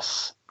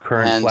 Yes.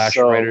 Current Flash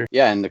writer.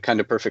 Yeah, and kind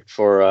of perfect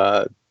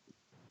for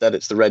that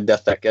it's the Red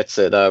Death that gets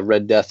it.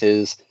 Red Death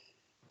is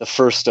the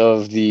first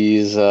of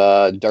these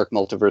Dark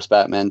Multiverse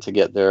Batman to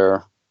get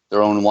their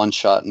own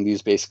one-shot, and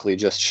these basically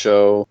just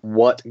show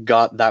what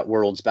got that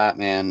world's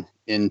Batman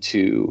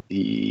into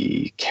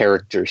the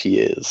character he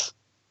is.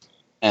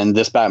 And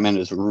this Batman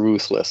is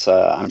ruthless.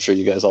 I'm sure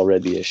you guys all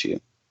read the issue.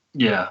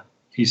 Yeah,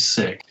 he's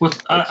sick. Well,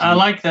 I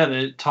like that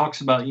it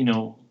talks about,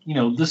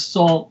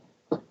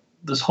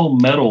 this whole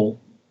Metal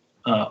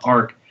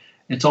arc,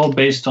 it's all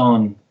based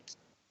on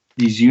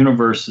these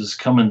universes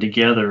coming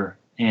together,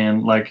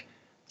 and like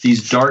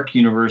these dark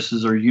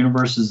universes are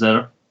universes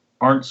that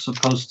aren't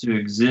supposed to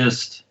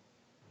exist,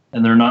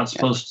 and they're not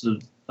supposed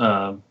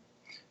to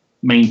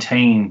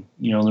maintain,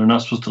 they're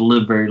not supposed to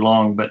live very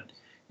long, but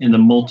in the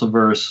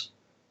multiverse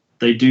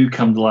they do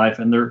come to life,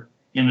 and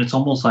it's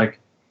almost like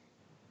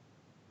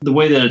the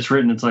way that it's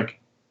written, it's like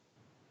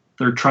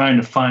they're trying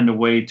to find a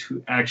way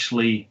to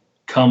actually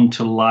come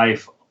to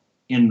life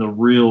in the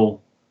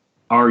real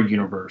our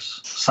universe.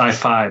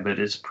 Sci-fi, but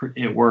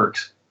it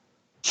works.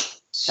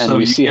 And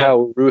we see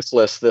how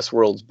ruthless this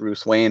world's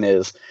Bruce Wayne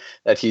is,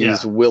 that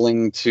he's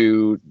willing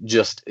to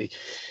just...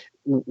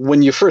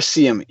 When you first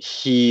see him,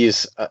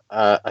 he's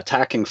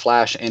attacking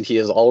Flash, and he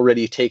has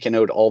already taken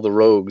out all the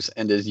rogues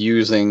and is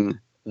using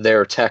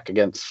their tech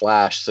against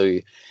Flash. So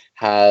he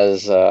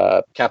has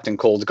Captain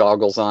Cold's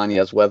goggles on, he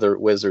has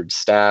Wizard's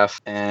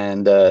staff,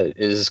 and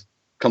is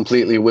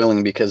completely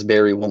willing, because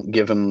Barry won't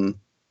give him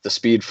the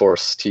Speed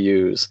Force to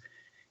use.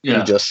 Yeah.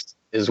 He just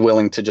is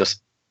willing to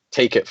just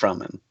take it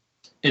from him.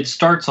 It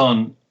starts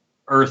on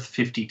Earth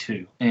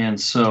 52. And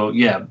so,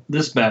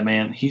 this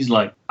Batman, he's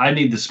like, I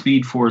need the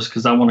Speed Force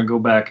because I want to go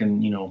back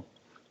and,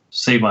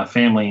 save my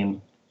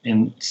family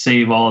and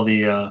save all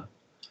the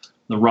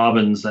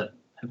Robins that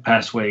have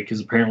passed away. Because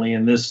apparently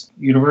in this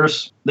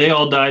universe, they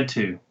all died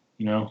too,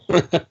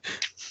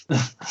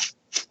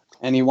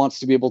 And he wants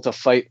to be able to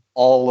fight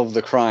all of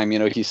the crime.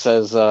 He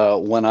says,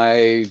 when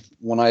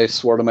I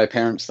swore to my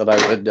parents that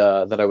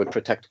I would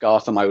protect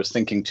Gotham, I was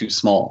thinking too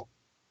small.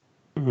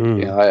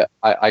 Mm-hmm.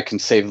 I can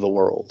save the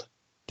world.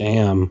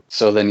 Damn.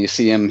 So then you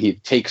see him, he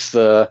takes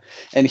and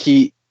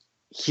he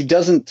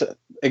doesn't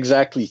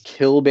exactly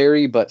kill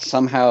Barry, but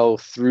somehow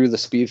through the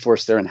Speed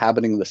Force, they're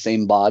inhabiting the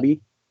same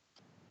body.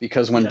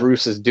 Because when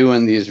Bruce is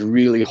doing these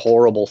really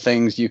horrible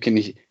things, you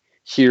can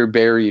hear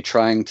Barry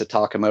trying to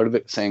talk him out of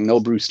it, saying, no,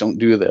 Bruce, don't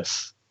do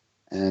this.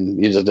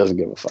 And he just doesn't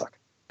give a fuck.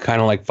 Kind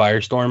of like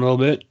Firestorm a little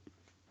bit?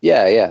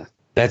 Yeah.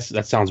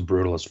 That sounds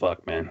brutal as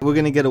fuck, man. We're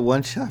going to get a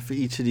one-shot for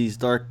each of these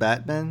Dark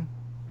Batmen?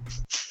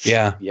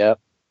 Yeah. Yep.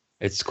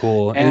 It's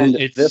cool. And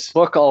this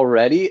book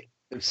already,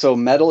 so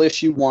Metal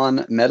Issue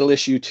 1, Metal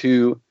Issue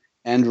 2,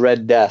 and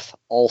Red Death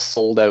all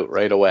sold out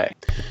right away.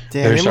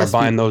 Damn, better start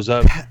buying those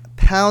up.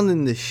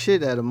 Pounding the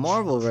shit out of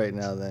Marvel right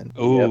now then.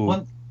 Ooh.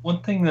 Yeah,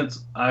 one thing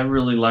I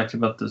really liked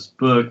about this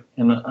book,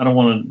 and I don't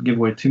want to give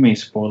away too many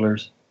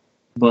spoilers,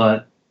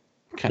 but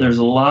there's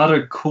a lot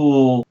of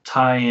cool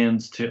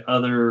tie-ins to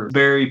other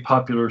very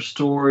popular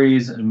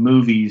stories and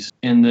movies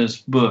in this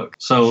book.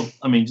 So,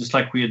 I mean, just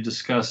like we had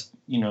discussed,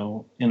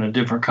 in a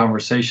different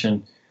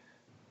conversation,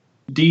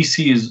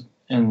 DC is,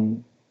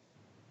 and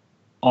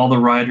all the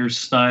writers,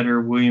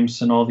 Snyder,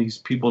 Williamson, all these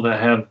people that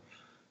have,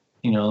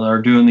 that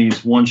are doing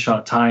these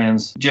one-shot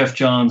tie-ins, Jeff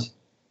Johns,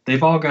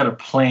 they've all got a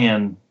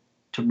plan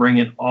to bring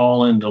it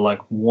all into like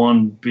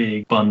one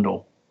big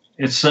bundle.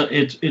 It's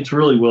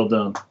really well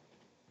done.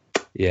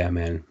 Yeah,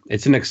 man.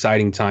 It's an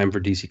exciting time for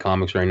DC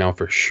Comics right now,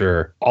 for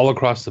sure. All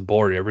across the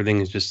board,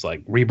 everything is just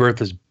like,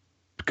 Rebirth is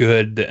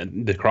good.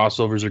 The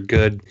crossovers are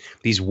good.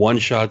 These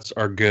one-shots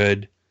are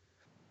good.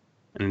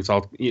 And it's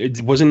all...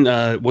 Wasn't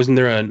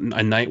there a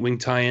Nightwing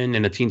tie-in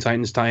and a Teen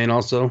Titans tie-in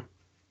also?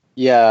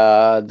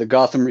 Yeah, the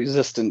Gotham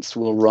Resistance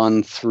will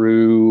run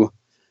through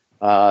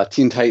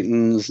Teen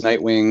Titans,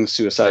 Nightwing,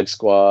 Suicide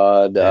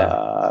Squad,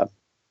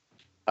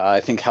 I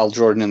think Hal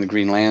Jordan and the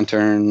Green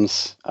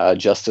Lanterns,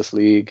 Justice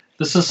League.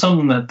 This is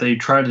something that they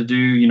try to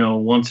do,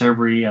 once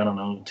every,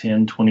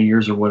 10, 20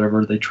 years or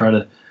whatever. They try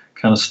to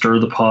kind of stir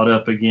the pot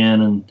up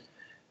again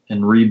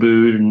and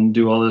reboot and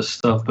do all this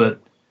stuff, but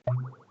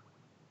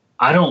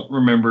I don't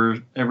remember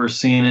ever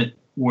seeing it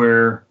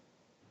where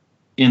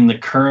in the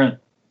current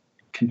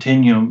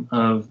continuum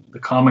of the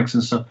comics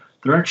and stuff,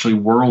 they're actually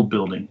world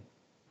building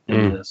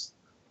in this.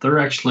 They're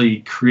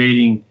actually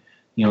creating,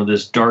 you know,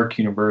 this dark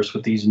universe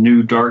with these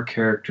new dark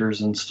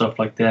characters and stuff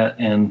like that.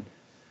 And,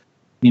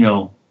 you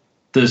know,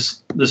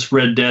 this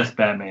Red Death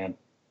Batman,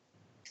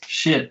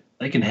 shit,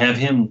 they can have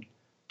him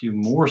do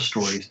more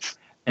stories.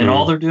 And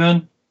all they're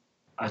doing,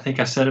 I think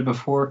I said it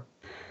before,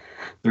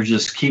 they're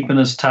just keeping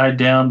us tied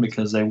down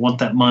because they want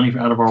that money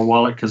out of our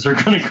wallet because they're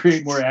going to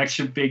create more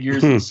action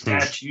figures and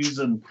statues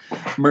and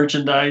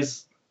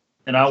merchandise.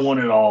 And I want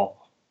it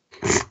all.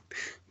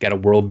 Got to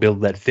world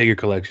build that figure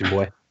collection,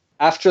 boy.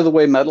 After the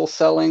way Metal's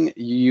selling,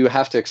 you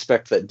have to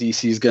expect that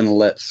DC's going to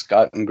let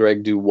Scott and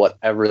Greg do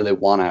whatever they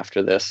want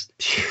after this.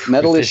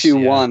 Metal issue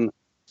 1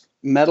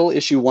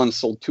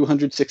 sold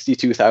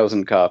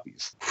 262,000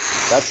 copies.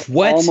 That's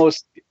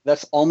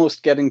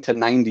almost getting to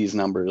 90s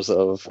numbers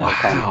of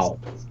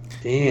comics.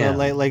 Damn.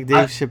 Like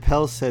Dave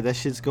Chappelle said, that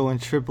shit's going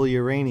triple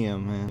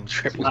uranium, man.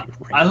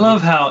 I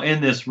love how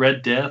in this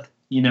Red Death,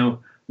 you know,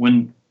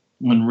 when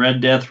Red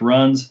Death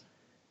runs,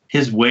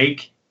 his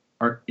wake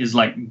is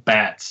like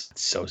bats.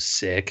 It's so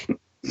sick.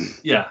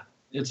 Yeah,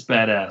 it's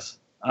badass.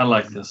 I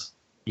like this.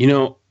 You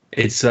know,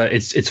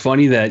 it's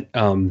funny that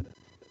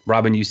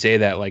Robin, you say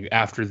that like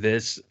after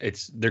this,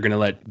 they're gonna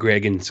let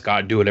Greg and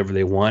Scott do whatever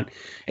they want.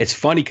 It's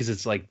funny because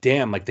it's like,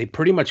 damn, like they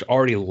pretty much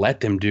already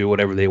let them do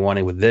whatever they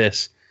wanted with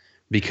this.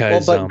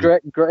 Because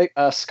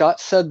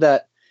Scott said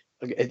that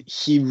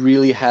he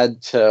really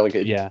had to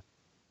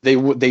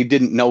they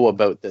didn't know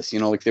about this, you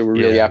know, like they were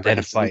really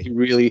apprehensive.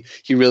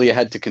 He really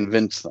had to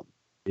convince them.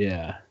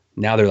 Yeah.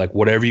 Now they're like,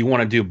 whatever you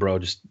want to do, bro,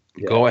 just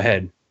go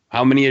ahead.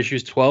 How many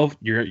issues? 12?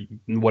 You're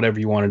whatever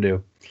you want to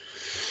do.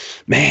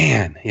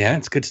 Man, yeah,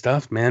 it's good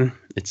stuff, man.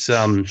 It's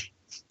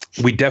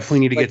we definitely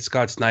need to get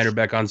Scott Snyder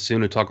back on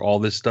soon to talk all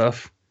this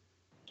stuff.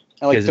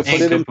 And like to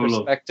put it in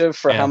perspective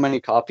for how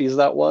many copies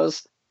that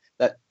was.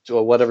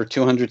 Whatever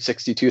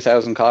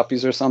 262,000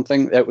 copies or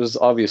something, that was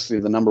obviously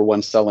the number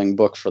one selling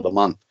book for the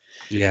month.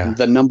 Yeah.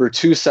 The number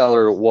 2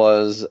 seller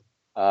was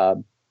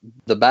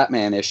the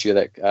Batman issue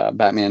that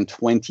Batman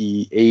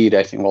 28,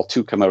 I think,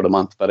 2 come out a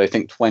month, but I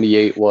think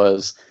 28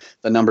 was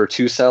the number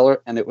 2 seller,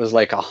 and it was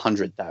like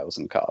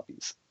 100,000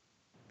 copies.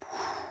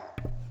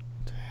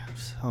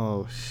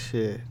 Oh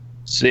shit.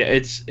 So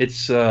yeah,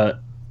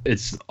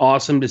 it's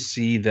awesome to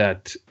see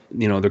that,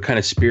 you know, they're kind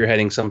of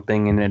spearheading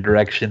something in a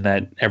direction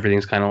that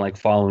everything's kind of like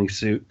following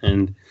suit.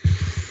 And,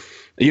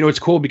 you know, it's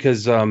cool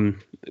because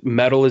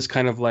Metal is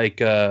kind of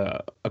like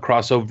a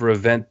crossover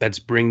event that's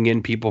bringing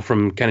in people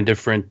from kind of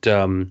different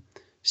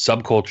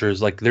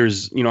subcultures. Like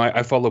there's, you know,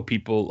 I follow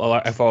people a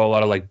lot. I follow a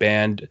lot of like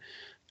band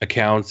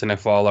accounts, and I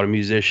follow a lot of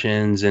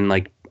musicians and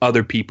like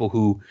other people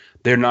who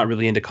they're not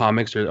really into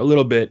comics, or a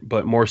little bit,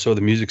 but more so the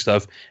music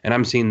stuff. And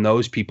I'm seeing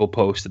those people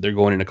post that they're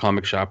going into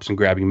comic shops and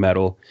grabbing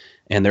Metal.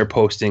 And they're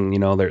posting, you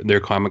know, their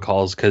comic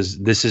hauls because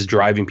this is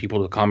driving people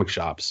to the comic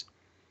shops,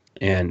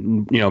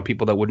 and you know,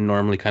 people that wouldn't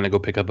normally kind of go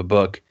pick up a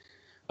book.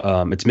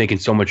 It's making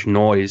so much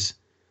noise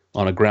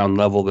on a ground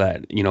level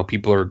that, you know,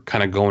 people are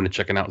kind of going to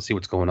check it out and see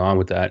what's going on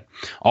with that.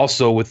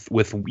 Also, with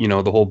you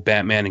know, the whole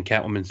Batman and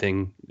Catwoman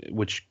thing,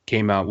 which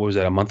came out, what was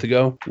that, a month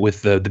ago,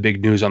 with the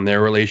big news on their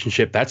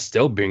relationship, that's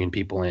still bringing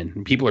people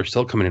in. People are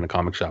still coming into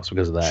comic shops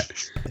because of that.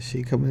 Is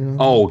she coming in?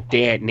 Oh,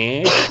 that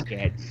Nash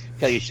Cat.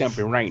 Tell you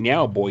something right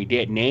now, boy.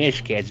 That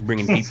Nash Cat's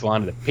bringing people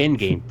onto the pin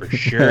game for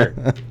sure.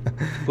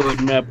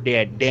 Putting up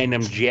that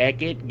denim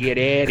jacket. Get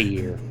out of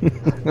here.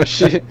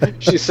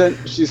 She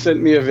sent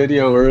me a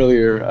video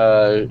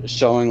earlier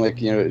showing, like,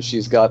 you know,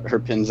 she's got her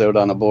pins out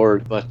on a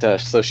board,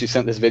 but so she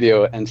sent this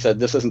video and said,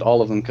 this isn't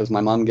all of them because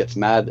my mom gets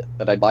mad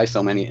that I buy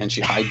so many, and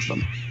she hides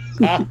them.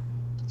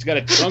 She's got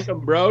to trunk them,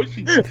 bro.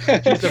 She's a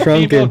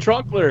female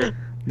trunkler.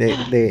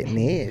 That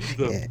Nash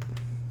Cat.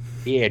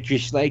 Yeah,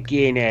 just like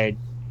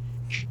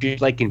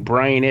in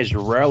Brian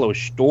Azzarello's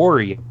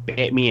story,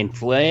 Batman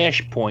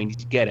Flashpoint,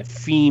 he's got a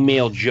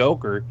female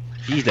Joker.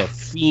 She's a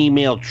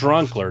female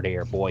trunkler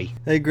there, boy.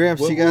 Hey,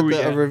 Gramps, you got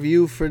a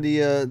review for the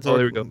there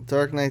we go.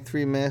 Dark Knight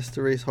 3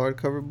 Master Race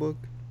hardcover book?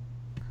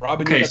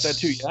 Robin, you got that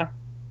too, yeah?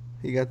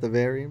 You got the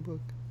variant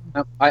book?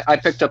 No, I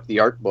picked up the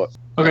art book.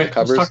 Okay,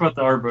 let's talk about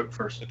the art book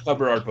first. The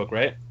cover art book,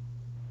 right?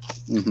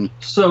 Mm-hmm.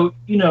 So,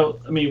 you know,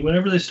 I mean,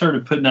 whenever they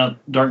started putting out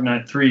Dark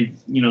Knight 3,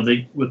 you know,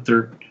 they with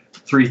their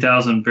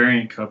 3,000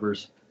 variant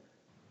covers,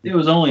 it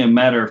was only a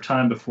matter of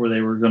time before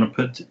they were going to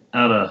put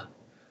out a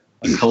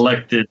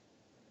collected,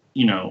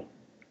 you know,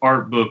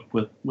 art book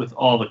with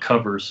all the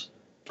covers.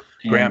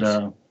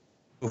 And,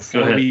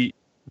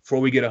 before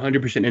we get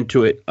 100%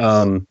 into it,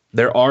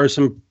 there are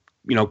some,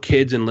 you know,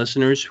 kids and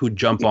listeners who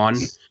jump on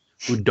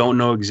who don't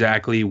know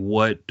exactly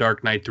what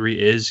Dark Knight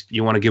 3 is.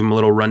 You want to give them a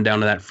little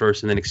rundown of that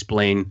first and then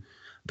explain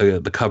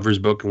the covers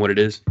book and what it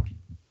is?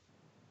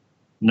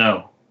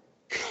 No.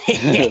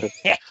 If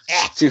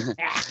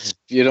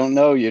you don't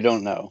know, you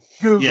don't know.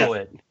 Google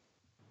it.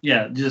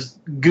 Yeah, just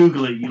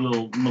Google it, you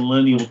little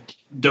millennial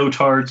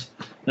dotards.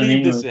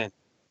 Leave this in.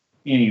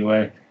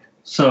 anyway,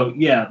 so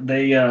yeah,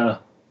 they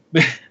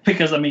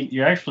because I mean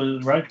you're actually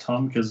right,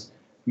 Tom. Because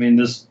I mean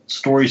this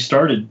story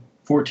started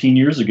 14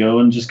 years ago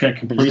and just got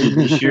completed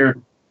this year.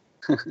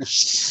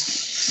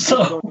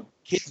 So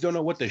kids don't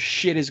know what the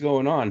shit is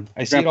going on.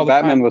 I see it Grandpa all the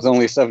Batman time. was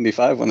only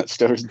 75 when it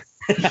started.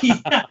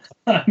 yeah,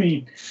 I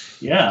mean,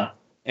 yeah.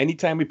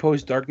 Anytime we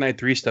post Dark Knight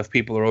 3 stuff,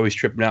 people are always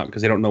tripping out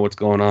because they don't know what's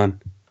going on.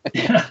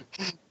 Yeah.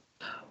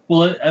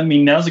 Well, I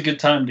mean, now's a good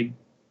time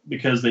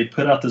because they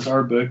put out this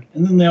art book,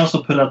 and then they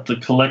also put out the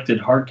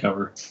collected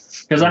hardcover.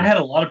 Because I had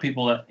a lot of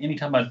people that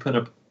anytime I'd put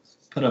up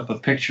a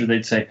picture,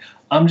 they'd say,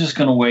 "I'm just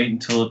going to wait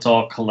until it's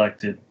all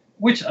collected."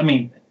 Which, I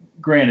mean,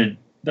 granted,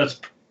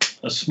 that's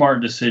a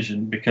smart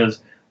decision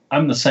because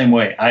I'm the same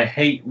way. I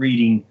hate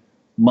reading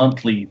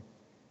monthly.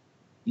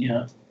 You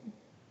know,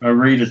 I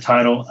read a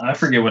title, I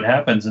forget what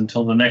happens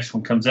until the next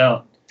one comes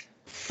out.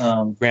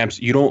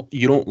 Gramps, you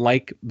don't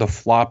like the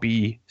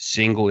floppy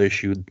single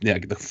issue,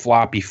 like the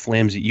floppy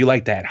flimsy. You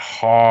like that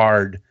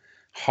hard,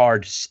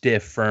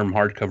 stiff, firm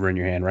hardcover in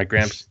your hand, right,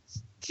 Gramps?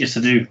 Yes,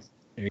 I do.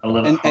 I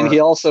love it. And he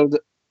also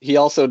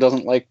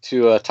doesn't like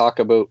to talk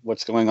about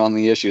what's going on in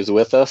the issues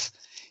with us.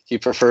 He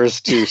prefers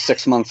to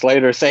 6 months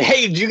later say,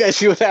 "Hey, did you guys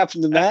see what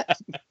happened in that?"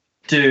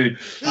 Dude,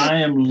 I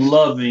am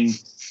loving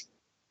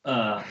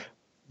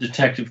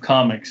Detective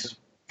Comics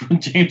from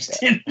James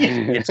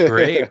Tynion. It's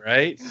great,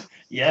 right?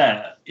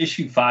 Yeah,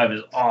 issue 5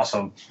 is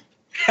awesome.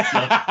 But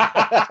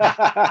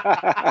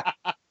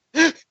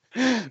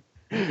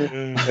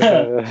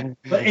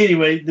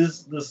anyway,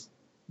 this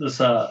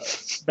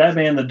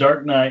Batman: The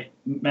Dark Knight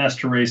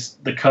Master Race,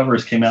 the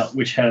covers came out,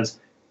 which has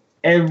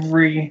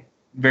every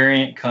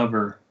variant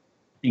cover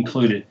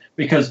included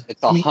because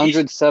it's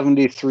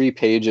 173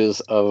 pages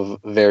of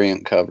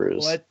variant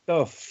covers. What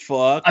the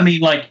fuck? I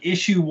mean, like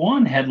issue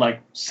 1 had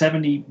like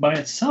 70 by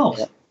itself.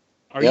 Yep.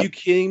 Are you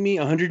kidding me?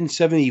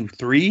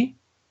 173?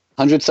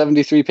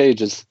 173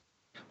 pages.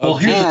 Well,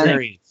 here's the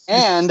thing.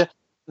 And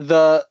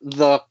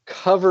the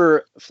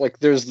cover, like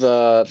there's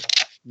the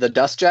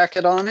dust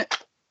jacket on it,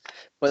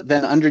 but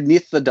then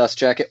underneath the dust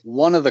jacket,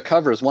 one of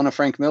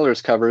Frank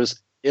Miller's covers,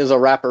 is a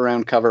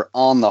wraparound cover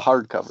on the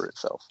hardcover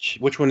itself.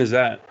 Which one is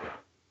that?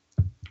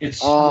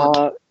 It's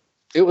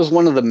it was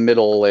one of the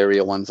middle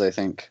area ones, I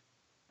think.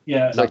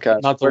 Yeah, it's like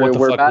not the what the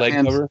fuck leg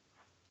cover.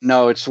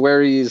 No, it's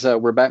where he's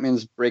where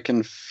Batman's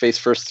breaking face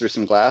first through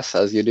some glass,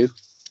 as you do.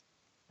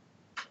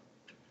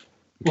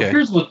 Okay.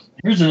 Well,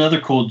 here's another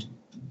cool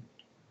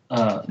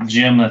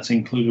gem that's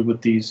included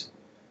with these.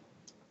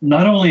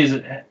 Not only does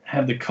it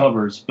have the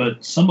covers,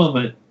 but some of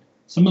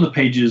the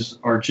pages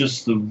are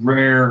just the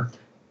rare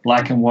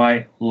black and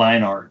white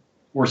line art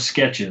or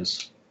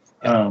sketches,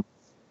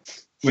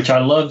 which I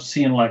love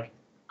seeing. Like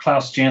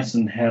Klaus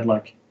Janson had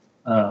like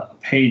a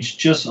page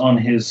just on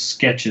his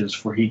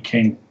sketches where he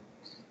came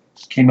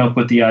up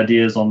with the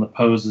ideas on the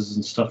poses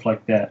and stuff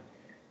like that.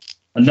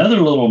 Another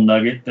little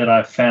nugget that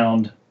I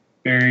found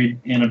buried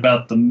in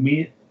about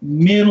the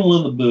middle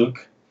of the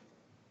book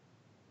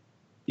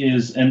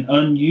is an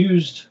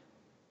unused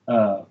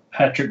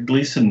Patrick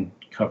Gleason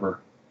cover,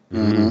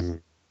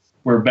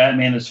 where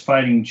Batman is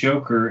fighting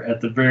Joker at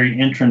the very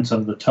entrance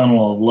of the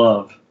Tunnel of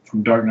Love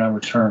from Dark Knight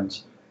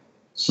Returns.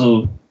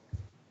 So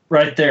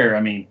right there,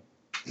 I mean,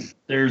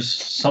 there's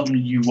something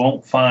you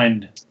won't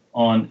find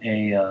on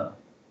a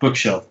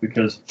bookshelf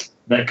because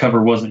that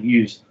cover wasn't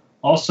used.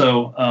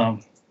 Also,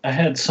 I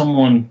had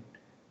someone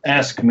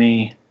ask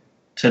me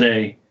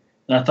today,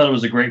 and I thought it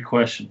was a great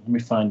question. Let me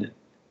find it.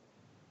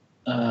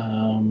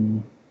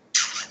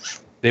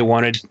 They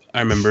wanted, I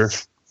remember.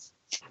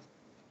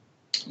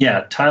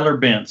 Yeah, Tyler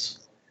Bentz.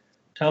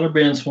 Tyler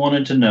Bentz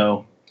wanted to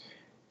know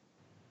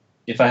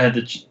if I had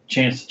the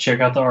chance to check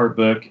out the art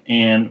book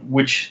and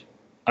which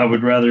I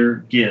would rather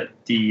get,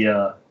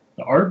 the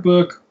art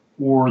book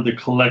or the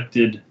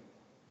collected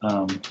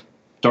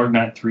Dark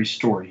Knight 3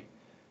 story.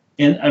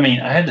 And I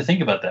mean, I had to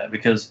think about that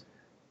because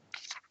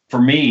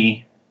for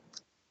me,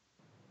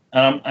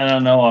 I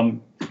know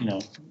I'm,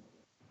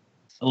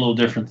 a little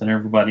different than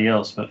everybody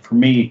else, but for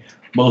me,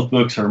 both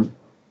books are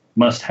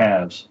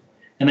must-haves,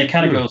 and they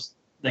kind of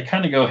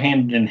go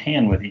hand in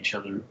hand with each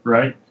other,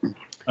 right?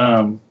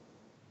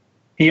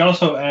 He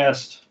also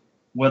asked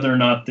whether or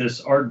not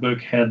this art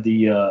book had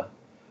the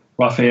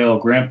Raphael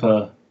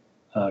Grandpa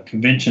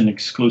convention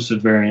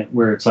exclusive variant,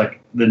 where it's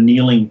like the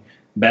kneeling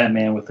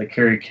Batman with the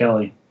Carrie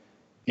Kelly,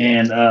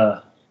 and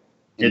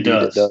it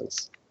does. It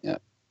does. Yeah,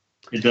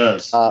 it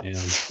does.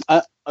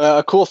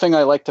 A cool thing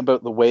I liked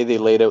about the way they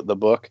laid out the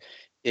book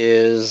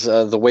is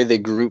the way they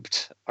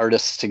grouped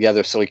artists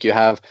together. So like you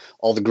have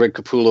all the Greg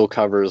Capullo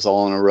covers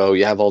all in a row,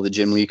 you have all the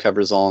Jim Lee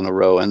covers all in a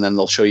row, and then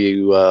they'll show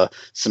you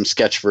some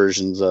sketch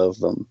versions of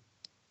them.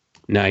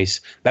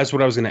 Nice. That's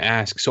what I was going to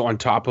ask. So on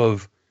top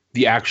of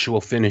the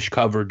actual finished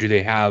cover, do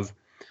they have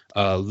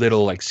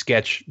little like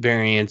sketch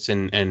variants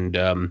and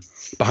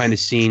behind the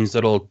scenes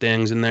little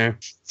things in there?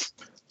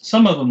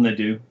 Some of them they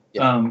do.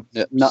 Yeah.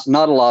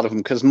 Not a lot of them,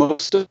 because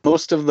most of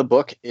the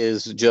book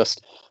is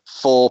just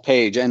full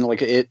page, and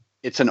like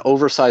it's an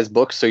oversized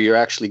book, so you're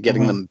actually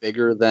getting them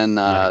bigger than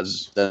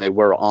they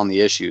were on the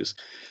issues.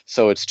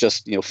 So it's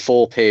just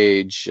full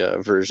page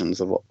versions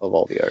of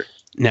all the art.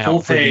 Now,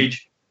 Full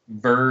page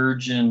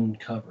virgin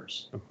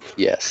covers.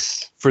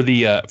 Yes. For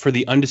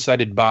the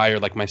undecided buyer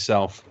like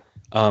myself,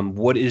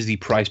 what is the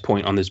price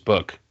point on this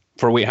book?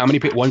 For how many?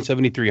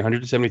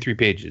 173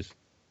 pages.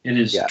 It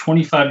is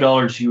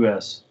 $25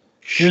 US.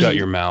 Shut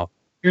your mouth.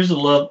 Here's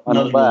another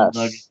little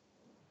nugget.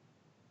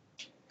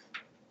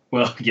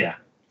 Well, yeah.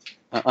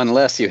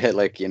 Unless you hit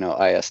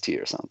IST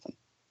or something.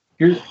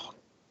 Here's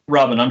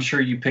Robin. I'm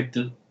sure you picked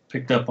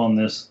up on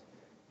this.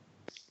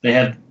 They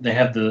have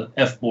the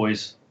F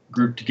Boys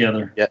grouped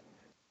together. Yeah.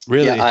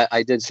 Really? Yeah,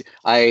 I did.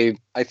 I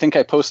think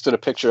I posted a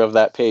picture of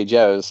that page.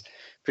 Yeah, it was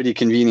pretty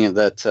convenient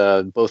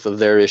that both of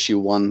their issue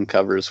 1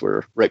 covers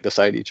were right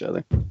beside each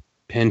other.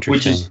 Interesting.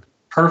 Which is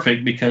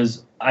perfect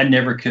because I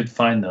never could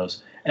find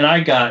those. And I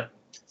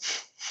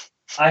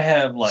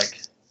have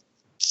like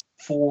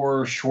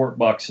 4 short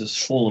boxes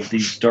full of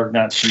these Dark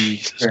Knight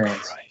 3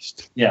 variants.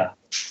 Christ. Yeah.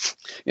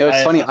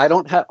 It's funny. I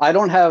don't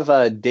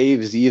have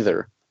Dave's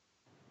either,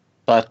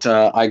 but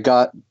I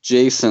got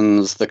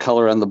Jason's, the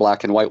color and the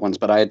black and white ones,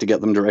 but I had to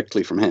get them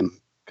directly from him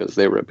because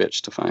they were a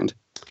bitch to find.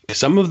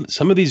 Some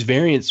of these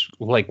variants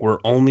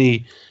were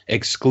only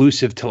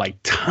exclusive to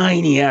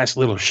tiny ass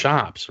little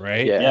shops,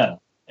 right? Yeah.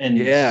 And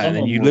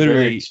then you were literally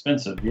very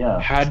expensive. Yeah.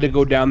 had to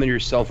go down there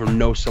yourself or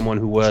know someone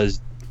who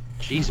was.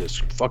 Jesus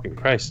fucking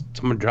Christ!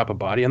 Someone drop a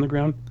body on the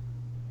ground?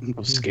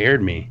 That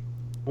scared me.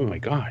 Oh my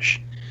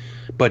gosh!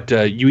 But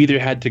you either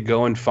had to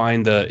go and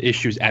find the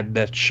issues at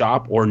that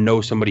shop or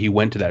know somebody who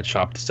went to that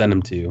shop to send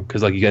them to you.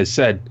 Because like you guys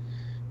said,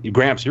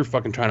 Gramps, you're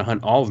fucking trying to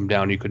hunt all of them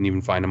down. You couldn't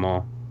even find them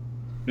all.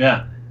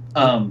 Yeah.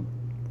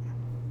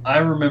 I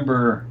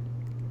remember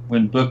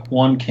when book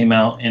 1 came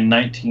out in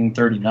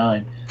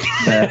 1939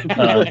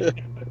 that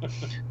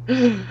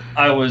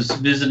I was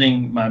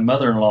visiting my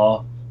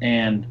mother-in-law,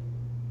 and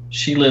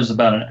she lives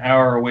about an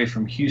hour away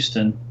from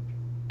Houston,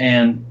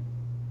 and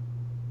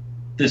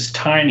this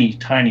tiny,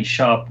 tiny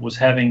shop was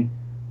having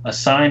a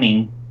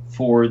signing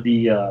for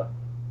the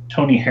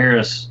Tony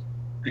Harris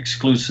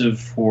exclusive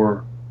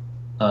for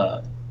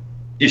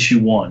issue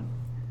 1.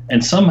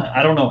 And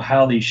I don't know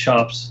how these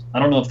shops, I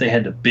don't know if they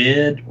had to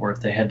bid or if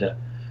they had to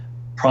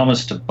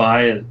promise to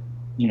buy a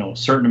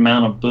certain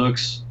amount of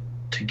books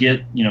to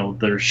get,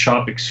 their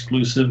shop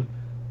exclusive.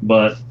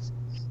 But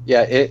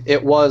yeah,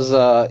 it was,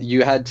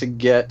 you had to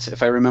get,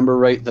 if I remember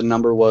right, the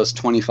number was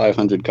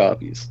 2,500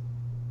 copies.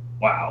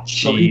 Wow.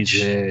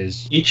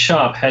 Jesus. So each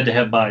shop had to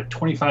have buy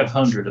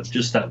 2,500 of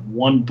just that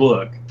one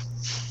book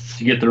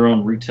to get their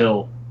own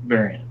retail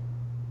variant.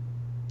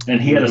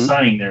 And he had a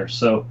signing there,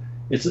 so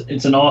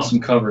it's an awesome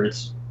cover.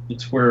 It's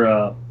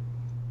where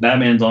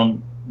Batman's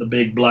on the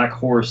big black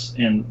horse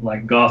and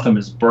Gotham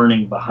is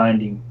burning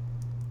behind him.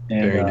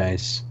 And, very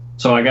nice.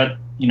 So I got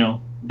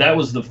that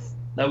was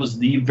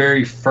the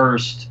very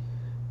first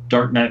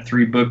Dark Knight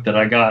 3 book that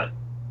I got,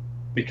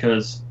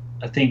 because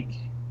I think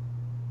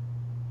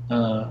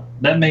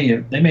they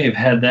may have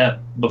had that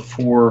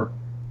before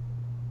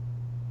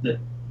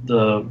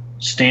the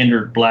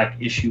standard black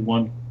issue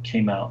 1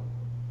 came out.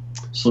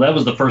 So that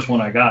was the first one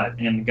I got,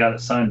 and got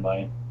it signed by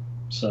him.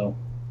 So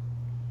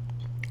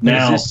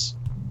now,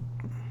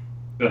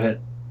 go ahead.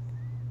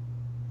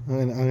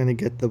 I'm gonna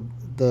get the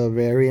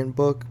variant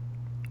book,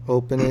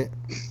 open it,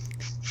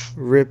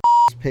 rip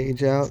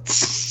page out,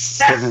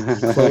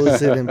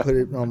 close it, and put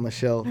it on my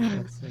shelf.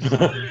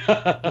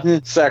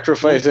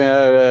 Sacrifice.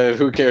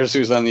 Who cares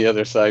who's on the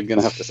other side?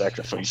 Gonna have to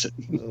sacrifice it.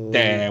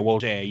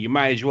 You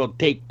might as well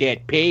take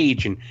that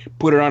page and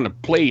put it on a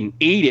plate and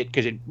eat it,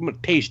 because it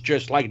tastes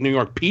just like New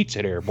York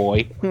pizza there,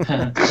 boy.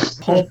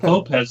 Paul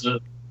Pope has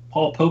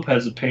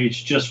a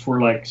page just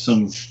for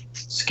some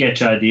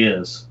sketch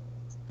ideas.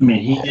 I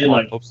mean, he did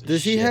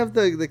Does he have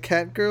the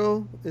cat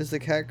girl? Is the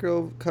cat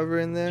girl cover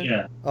in there?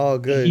 Yeah. Oh,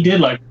 good. He did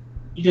 4.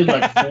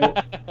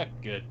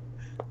 Good.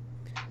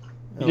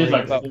 He did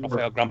 4.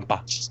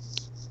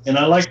 And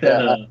I like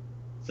that.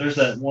 There's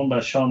that one by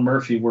Sean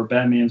Murphy where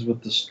Batman's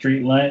with the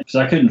street lamp, because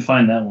I couldn't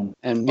find that one.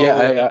 And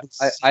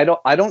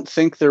I don't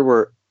think there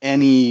were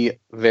any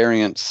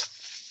variants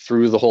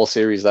through the whole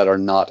series that are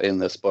not in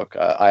this book.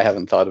 I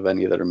haven't thought of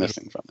any that are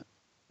missing from it.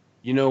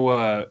 You know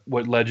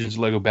what Legends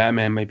of Lego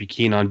Batman might be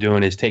keen on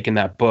doing is taking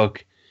that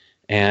book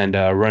and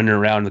running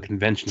around the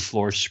convention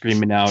floor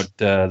screaming out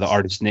the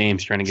artists'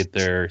 names, trying to get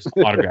their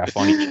autograph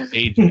on each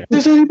page there.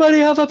 Does anybody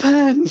have a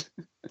pen?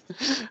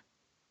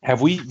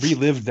 Have we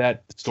relived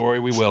that story?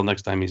 We will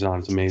next time he's on.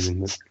 It's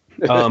amazing.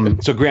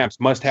 So Gramps,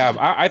 must have.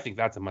 I think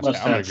that's a must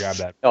have. I'm going to grab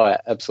that. Oh,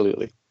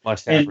 absolutely.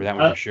 Must have for that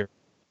one for sure.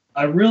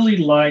 I really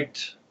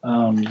liked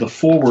the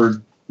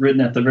foreword written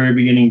at the very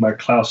beginning by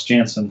Klaus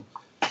Janson.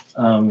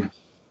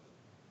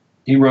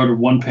 He wrote a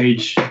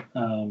one-page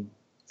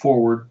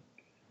foreword.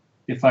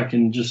 If I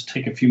can just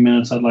take a few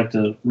minutes, I'd like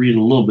to read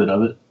a little bit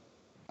of it.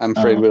 I'm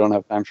afraid we don't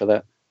have time for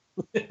that.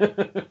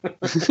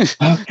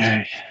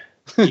 Okay.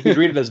 You could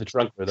read it as a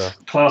trunker, though.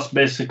 Klaus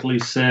basically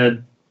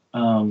said,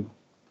 I'm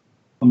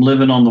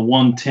living on the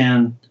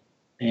 110,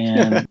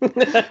 and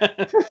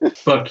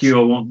fuck you,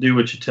 I won't do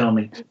what you tell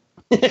me.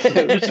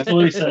 That's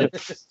what he said.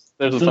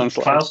 There's a fun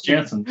flag. Klaus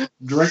Janson,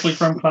 directly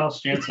from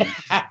Klaus Janson.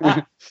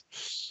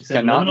 He said,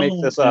 Cannot make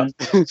this up.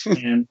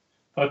 And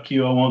fuck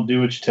you, I won't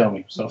do what you tell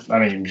me. So, I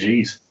mean,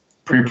 geez,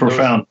 pretty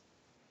profound.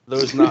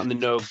 Those not in the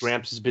know,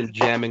 Gramps has been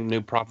jamming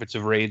new Prophets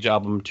of Rage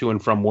album to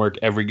and from work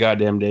every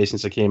goddamn day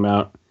since it came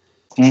out.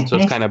 Mm-hmm. So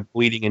it's kind of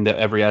bleeding into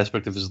every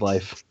aspect of his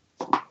life.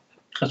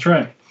 That's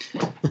right.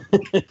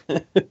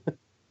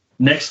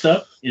 Next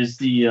up is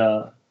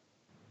the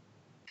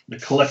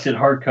collected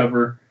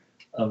hardcover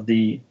of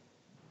the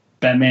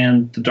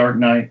Batman: The Dark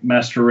Knight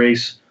Master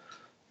Race,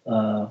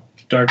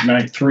 Dark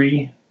Knight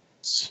 3,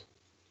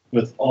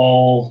 with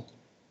all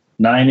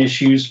 9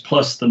 issues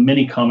plus the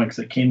mini comics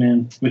that came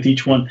in with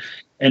each one.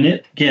 And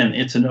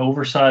it's an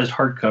oversized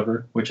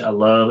hardcover, which I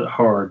love it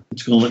hard.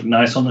 It's going to look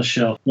nice on the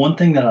shelf. One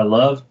thing that I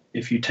love,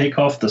 if you take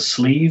off the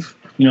sleeve,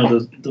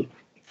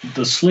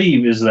 the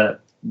sleeve is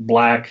that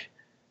black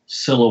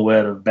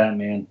silhouette of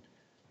Batman.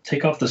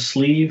 Take off the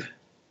sleeve,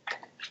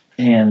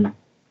 and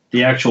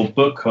the actual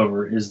book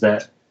cover is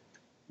that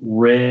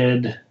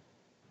red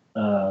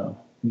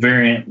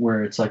variant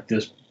where it's like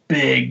this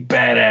big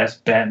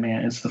badass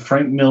Batman. It's the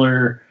Frank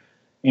Miller,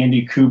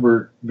 Andy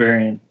Kubert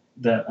variant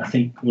that I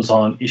think was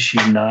on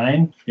issue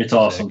 9. It's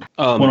awesome.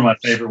 One of my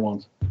favorite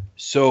ones.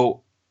 So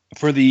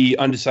for the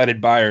undecided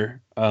buyer,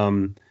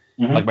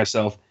 like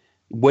myself,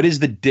 what is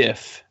the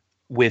diff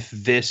with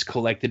this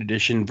collected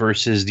edition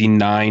versus the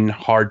 9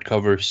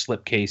 hardcover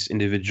slipcase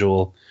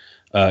individual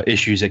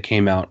issues that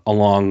came out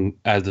along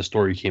as the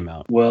story came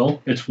out?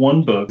 Well, it's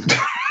one book.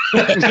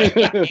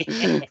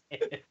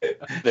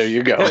 There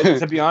you go.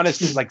 To be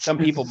honest, like some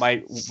people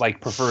might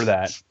like prefer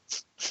that.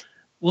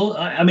 Well,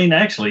 I mean,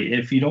 actually,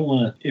 if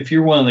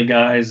you're one of the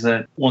guys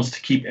that wants to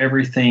keep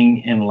everything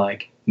in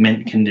like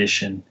mint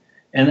condition,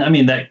 and I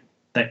mean that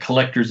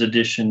collector's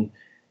edition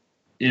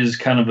is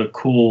kind of a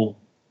cool,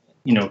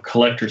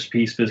 collector's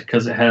piece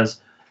because it has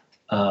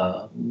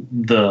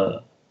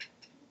the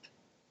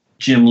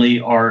Jim Lee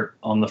art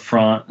on the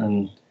front,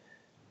 and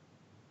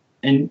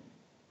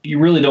you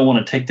really don't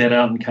want to take that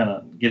out and kind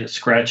of get it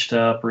scratched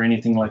up or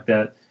anything like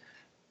that.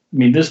 I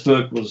mean, this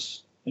book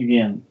was,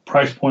 again,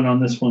 price point on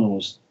this one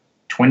was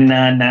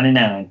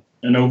 $29.99,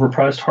 an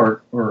oversized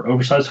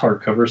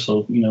hardcover.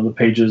 So, the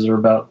pages are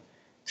about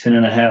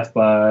 10.5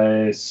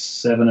 by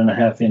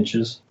 7.5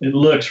 inches. It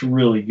looks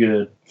really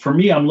good. For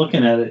me, I'm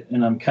looking at it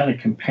and I'm kind of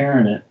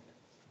comparing it.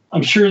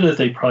 I'm sure that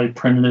they probably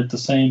printed it the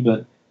same,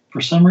 but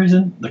for some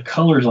reason, the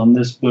colors on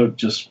this book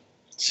just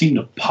seem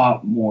to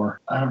pop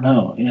more. I don't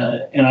know.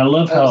 And I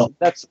love how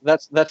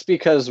that's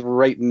because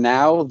right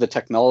now the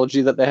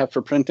technology that they have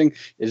for printing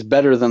is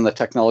better than the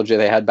technology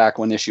they had back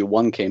when issue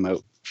 1 came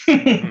out.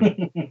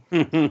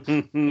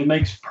 It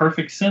makes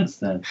perfect sense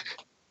then.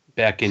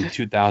 Back in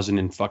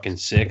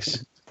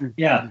 2006.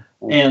 Yeah,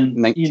 and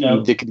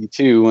Dickety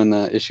 2 when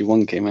issue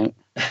 1 came out.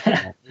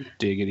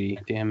 Diggity,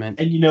 damn it!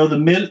 And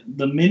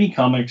the mini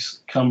comics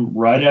come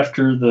right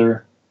after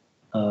their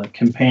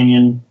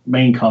companion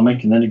main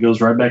comic, and then it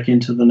goes right back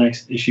into the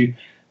next issue.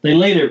 They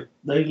laid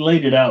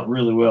it out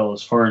really well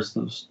as far as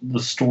the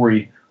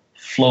story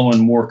flowing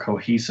more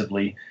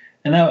cohesively.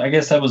 And I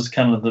guess that was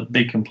kind of the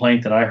big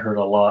complaint that I heard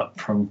a lot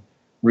from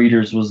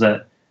readers, was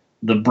that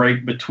the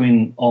break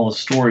between all the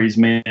stories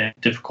made it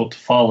difficult to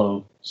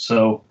follow.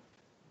 So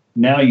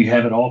now you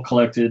have it all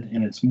collected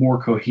and it's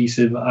more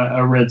cohesive.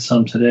 I read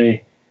some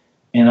today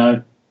and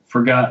I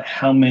forgot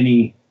how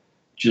many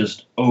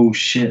just, oh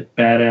shit,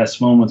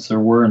 badass moments there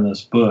were in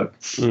this book.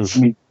 I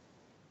mean,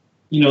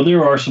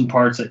 there are some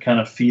parts that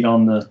kind of feed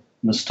on the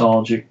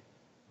nostalgic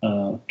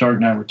Dark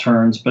Knight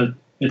Returns, but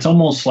it's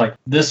almost like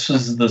this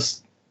is the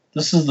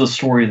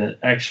story that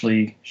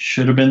actually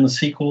should have been the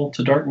sequel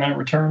to Dark Knight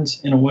Returns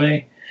in a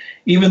way,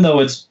 even though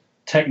it's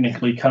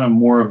technically kind of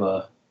more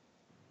of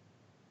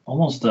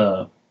almost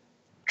a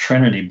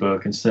Trinity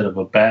book instead of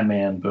a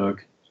Batman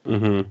book.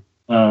 Mm-hmm.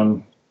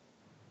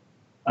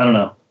 I don't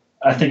know.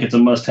 I think it's a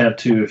must-have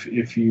too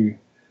if you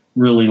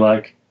really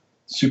like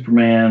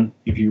Superman,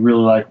 if you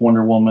really like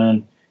Wonder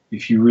Woman,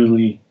 if you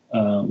really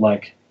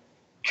like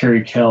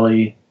Carrie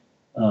Kelly.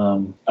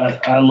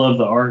 I love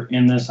the art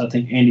in this. I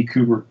think Andy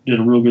Kubert did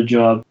a real good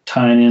job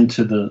tying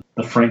into the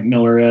Frank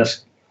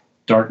Miller-esque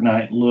Dark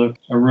Knight look.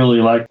 I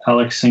really like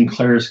Alex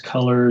Sinclair's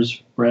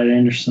colors, Brad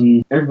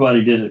Anderson.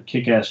 Everybody did a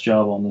kick-ass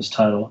job on this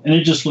title, and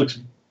it just looks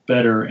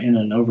better in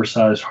an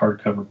oversized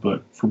hardcover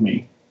book for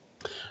me.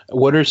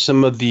 What are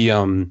some of the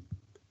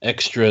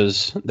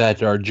extras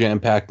that are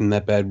jam-packed in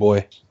that bad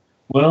boy?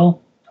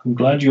 Well, I'm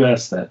glad you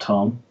asked that,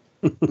 Tom.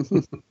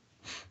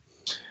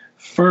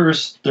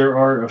 First, there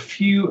are a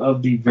few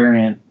of the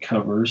variant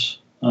covers,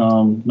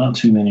 not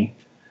too many,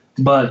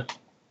 but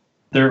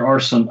there are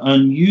some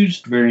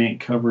unused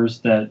variant covers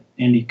that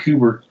Andy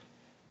Kubert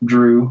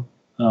drew.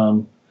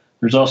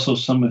 There's also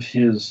some of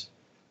his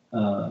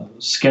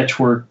sketch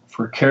work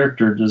for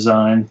character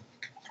design.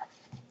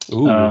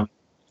 Ooh.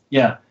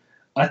 Yeah,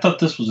 I thought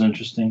this was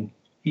interesting.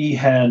 He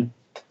had,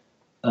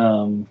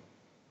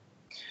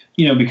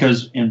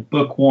 because in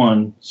book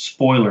 1,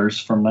 spoilers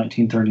from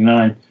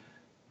 1939,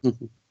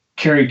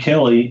 Carrie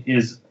Kelly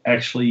is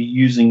actually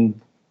using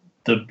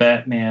the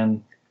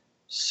Batman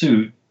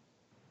suit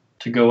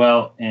to go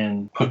out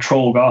and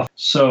patrol Gotham.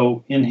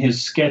 So in his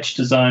sketch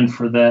design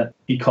for that,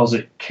 he calls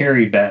it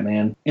Carrie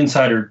Batman.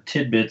 Insider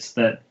tidbits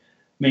that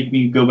make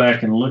me go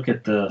back and look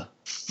at the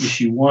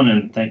issue 1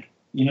 and think,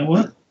 you know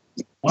what?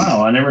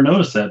 Wow, I never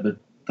noticed that,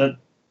 but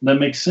that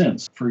makes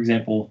sense. For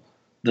example,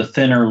 the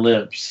thinner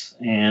lips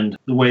and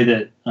the way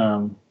that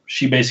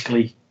she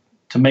basically,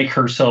 to make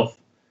herself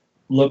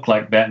look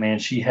like Batman,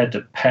 she had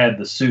to pad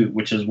the suit,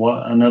 which is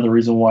another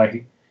reason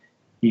why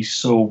he's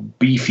so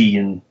beefy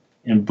in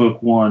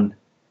book 1.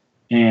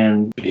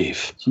 And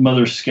some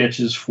other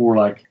sketches for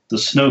like the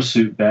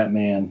snowsuit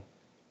Batman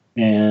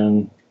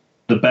and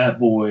the Bat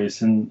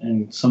Boys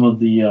and some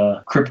of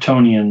the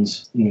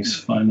Kryptonians. Let me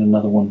find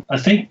another one. I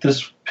think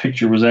this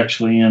picture was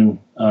actually in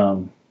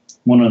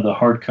one of the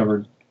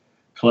hardcover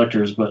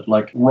collectors, but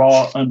like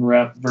raw,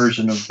 unwrapped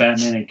version of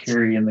Batman and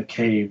Carrie in the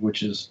cave,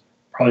 which is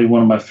probably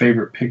one of my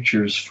favorite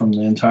pictures from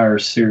the entire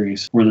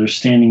series, where they're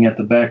standing at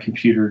the Bat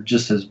computer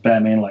just as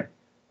Batman,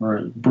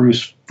 or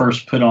Bruce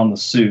first put on the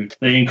suit.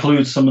 They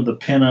include some of the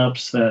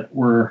pinups that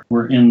were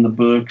in the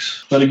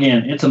books. But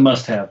again, it's a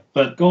must-have.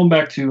 But going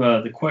back to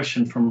the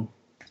question from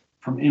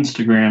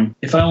Instagram,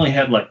 if I only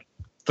had like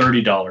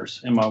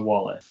 $30 in my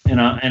wallet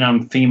and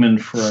I'm theming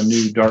for a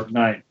new Dark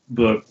Knight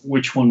book,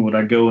 which one would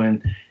I go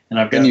in?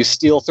 And you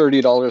steal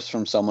 $30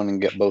 from someone and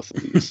get both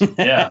of these.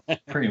 Yeah,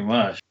 pretty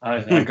much.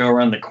 I go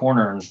around the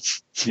corner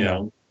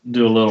and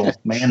do a little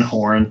man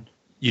horn.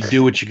 You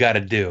do what you got to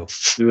do.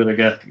 Do what I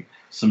got.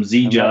 Some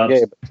Z jobs.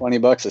 Okay, but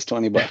 $20 is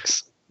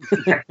 $20.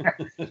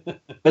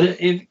 But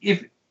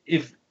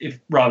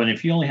if Robin,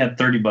 if you only had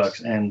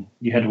 $30 and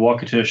you had to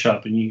walk into a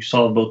shop and you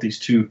saw both these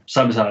two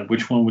side by side,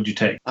 which one would you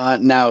take?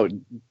 Now,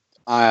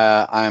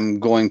 I'm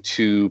going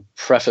to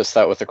preface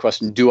that with a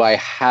question: do I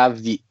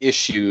have the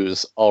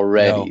issues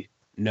already?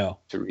 No.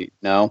 To read?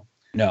 No.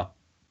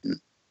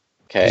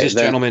 Okay. This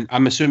gentleman,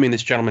 I'm assuming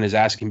this gentleman is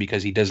asking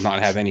because he does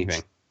not have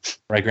anything,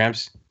 right,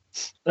 Gramps?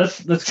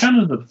 That's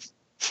kind of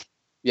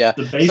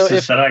the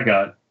basis that I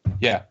got.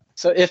 Yeah.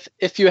 So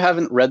if you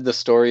haven't read the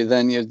story,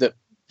 then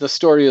the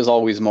story is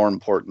always more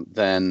important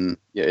than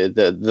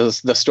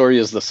the story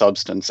is the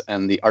substance,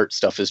 and the art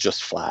stuff is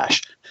just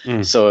flash.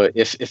 So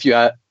if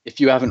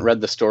you haven't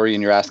read the story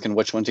and you're asking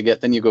which one to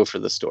get, then you go for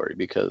the story,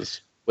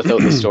 because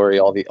without the story,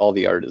 all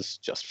the art is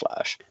just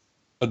flash.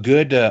 A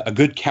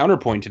good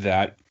counterpoint to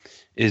that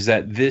is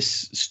that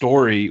this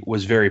story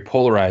was very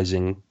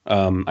polarizing.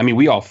 I mean,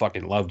 we all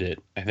fucking loved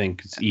it. I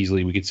think it's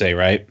easily we could say,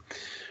 right?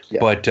 Yeah.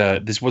 But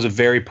this was a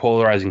very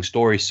polarizing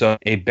story. So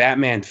a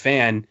Batman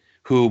fan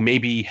who may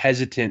be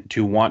hesitant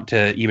to want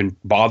to even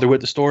bother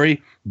with the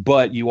story,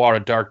 but you are a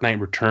Dark Knight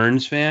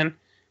Returns fan,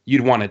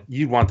 you'd want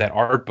that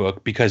art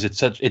book, because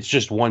it's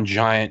just one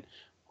giant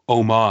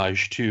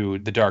homage to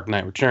the Dark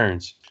Knight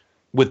Returns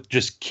with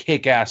just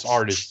kick-ass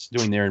artists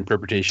doing their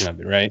interpretation of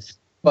it, right?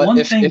 But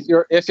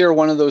if you're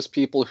one of those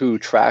people who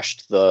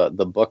trashed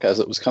the book as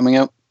it was coming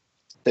out,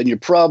 then you're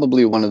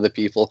probably one of the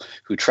people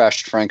who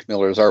trashed Frank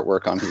Miller's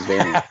artwork on his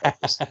variant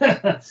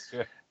covers.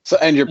 So,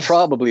 and you're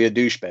probably a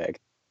douchebag.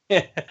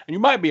 You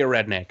might be a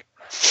redneck.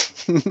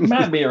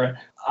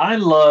 I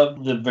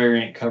love the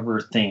variant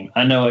cover theme.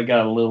 I know it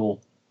got a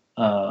little.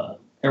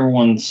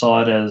 Everyone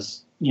saw it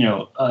as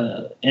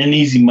an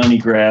easy money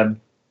grab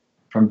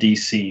from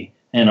DC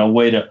and a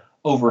way to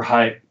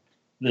overhype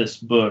this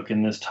book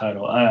and this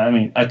title. I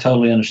mean, I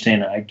totally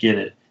understand it. I get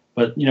it.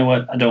 But you know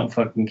what? I don't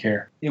fucking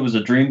care. It was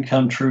a dream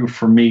come true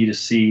for me to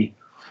see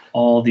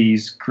all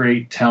these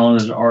great,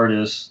 talented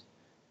artists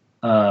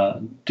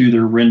do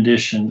their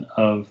rendition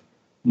of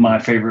my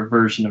favorite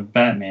version of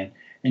Batman.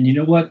 And you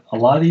know what? A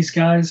lot of these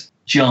guys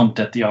jumped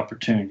at the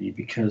opportunity,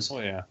 because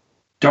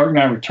Dark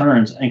Knight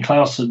Returns, and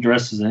Klaus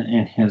addresses it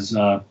in his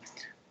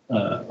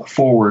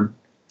forward,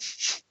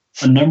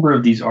 a number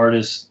of these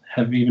artists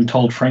have even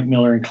told Frank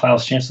Miller and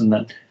Klaus Janson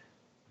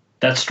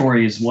that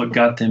story is what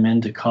got them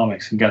into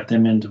comics and got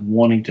them into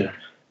wanting to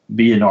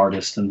be an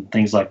artist and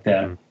things like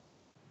that.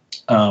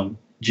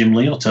 Jim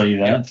Lee will tell you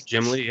that. Yeah,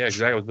 Jim Lee, yeah,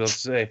 exactly what I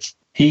was about to say.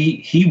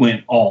 He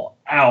went all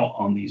out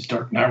on these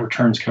Dark Knight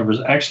Returns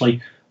covers.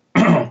 Actually,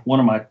 one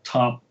of my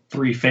top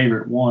 3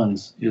 favorite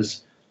ones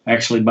is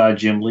actually by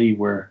Jim Lee,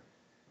 where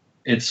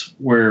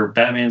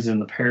Batman's in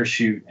the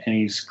parachute and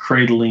he's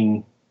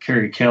cradling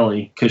Carrie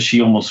Kelly because she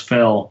almost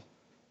fell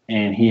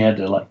and he had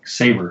to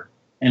save her.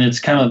 And it's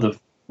kind of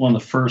one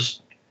of the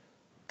first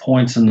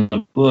points in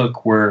the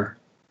book where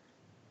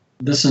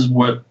this is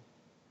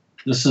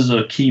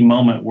a key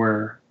moment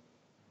where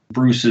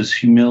Bruce's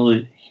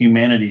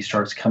humanity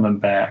starts coming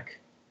back.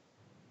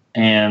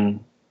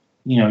 And,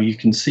 you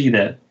can see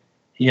that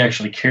he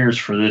actually cares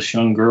for this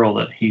young girl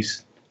that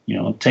he's,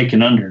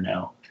 taken under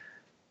now.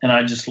 And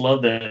I just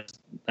love that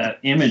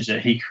image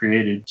that he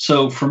created.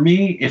 So for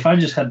me, if I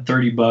just had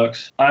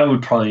 $30, I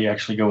would probably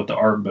actually go with the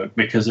art book,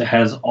 because it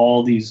has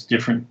all these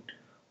different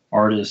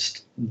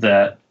artists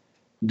that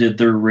did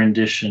their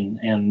rendition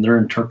and their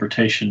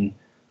interpretation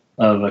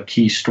of a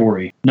key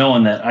story,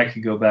 knowing that I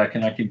could go back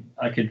and I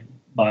could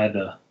buy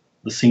the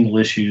the single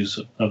issues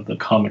of the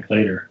comic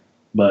later.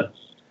 But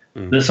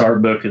this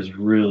art book is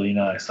really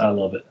nice. I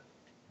love it.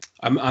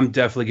 I'm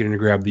definitely going to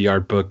grab the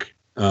art book.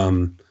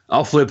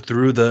 I'll flip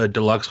through the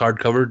deluxe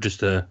hardcover just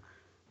to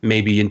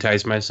maybe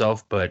entice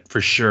myself, but for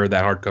sure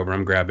that hardcover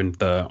I'm grabbing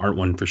the art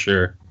one for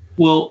sure.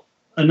 Well,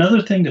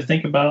 another thing to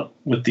think about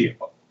with the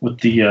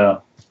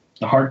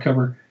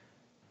hardcover,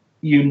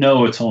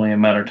 it's only a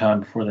matter of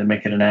time before they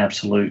make it an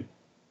absolute.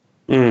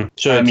 So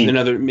it's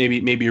another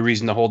maybe a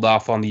reason to hold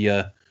off on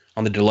the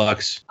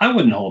deluxe. I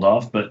wouldn't hold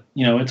off, but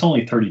it's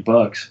only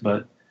 $30.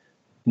 But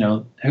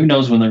who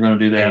knows when they're going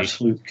to do the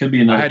absolute? Could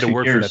be another. I had to 2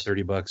 work years. for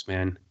that $30,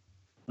 man.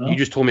 Well, you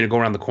just told me to go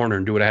around the corner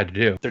and do what I had to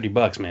do.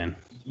 $30, man.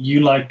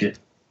 You liked it.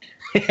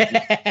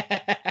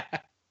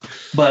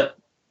 But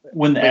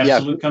when the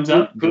absolute comes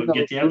out, go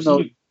get the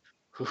absolute.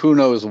 Who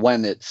knows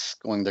when it's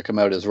going to come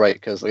out is right,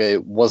 because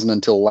it wasn't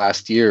until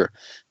last year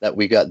that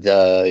we got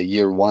the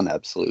year 1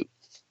 absolute.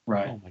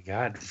 Right. Oh my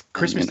God,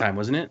 Christmas time,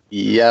 wasn't it?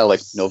 Yeah,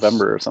 like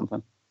November or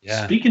something.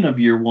 Yeah. Speaking of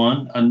year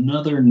 1,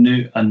 another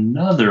new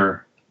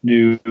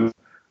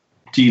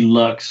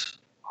deluxe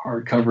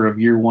hardcover of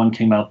year 1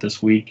 came out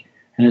this week,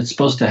 and it's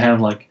supposed to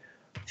have like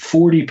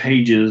 40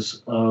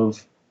 pages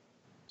of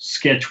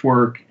sketch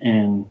work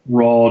and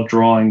raw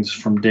drawings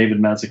from David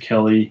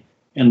Mazzucchelli,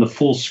 and the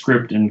full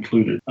script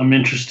included. I'm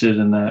interested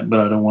in that, but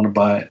I don't want to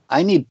buy it.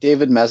 I need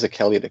David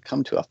Mazzucchelli to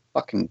come to a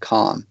fucking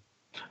con.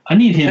 I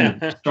need him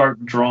to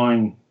start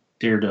drawing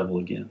Daredevil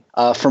again.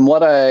 From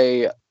what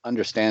I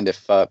understand,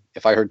 if I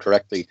heard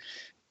correctly,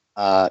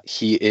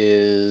 he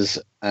is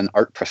an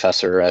art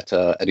professor at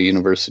a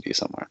university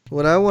somewhere.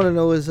 What I want to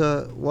know is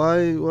why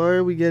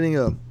are we getting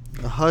a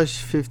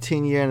Hush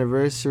 15-year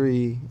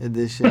anniversary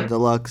edition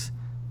deluxe,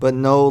 but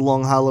no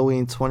Long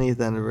Halloween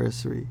 20th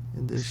anniversary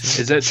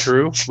edition? Is that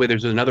true? Wait,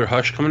 there's another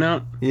Hush coming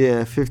out?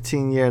 Yeah,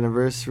 15-year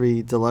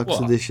anniversary deluxe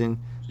edition,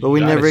 but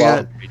we got never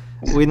it.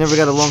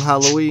 got a Long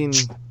Halloween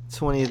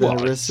 20th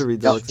anniversary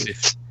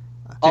deluxe.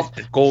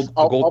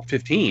 Gold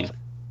 15.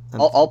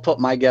 I'll put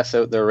my guess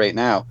out there right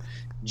now.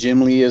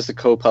 Jim Lee is the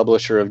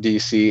co-publisher of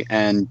DC,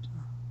 and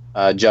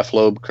Jeff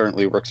Loeb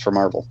currently works for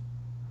Marvel.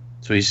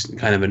 So he's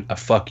kind of a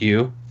fuck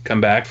you. Come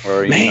back.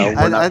 Or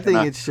I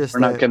think it's just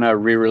we're not gonna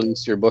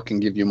re-release your book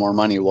and give you more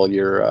money while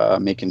you're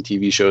making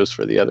TV shows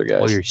for the other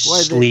guys. While you're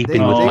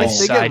sleeping with my they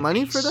side get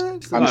money for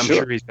that? I'm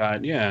sure he's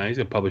got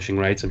publishing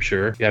rights. I'm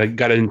sure.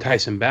 Got to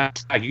entice him back.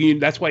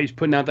 That's why he's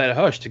putting out that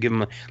Hush to give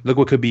him. Look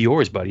what could be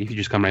yours, buddy. If you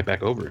just come right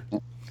back over.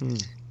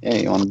 Yeah,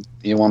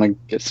 you want to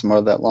get some more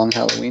of that Long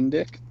Halloween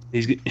dick?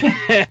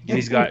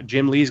 He's got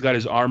Jim Lee's got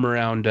his arm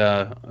around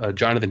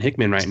Jonathan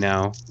Hickman right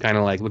now, kind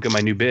of like, look at my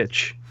new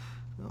bitch.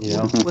 You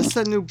know? What's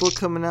that new book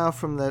coming out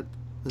from that?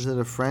 Is it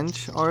a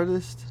French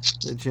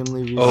artist that Jim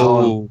Lee?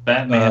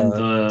 Batman.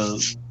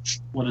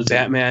 What is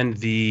Batman? it?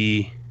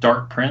 The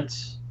Dark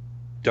Prince.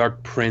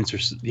 Dark Prince, or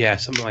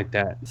something like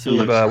that. He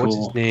looks what's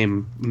cool. his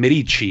name?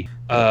 Medici.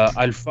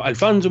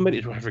 Alfonso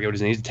Medici. I forget what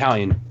his name. He's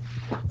Italian.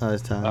 Oh,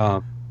 it's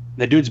Italian.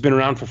 That dude's been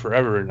around for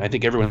forever, and I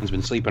think everyone's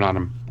been sleeping on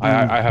him.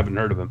 I haven't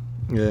heard of him.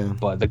 Yeah.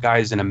 But the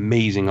guy's an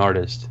amazing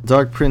artist.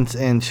 Dark Prince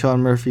and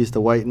Sean Murphy's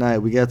The White Knight.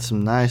 We got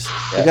some nice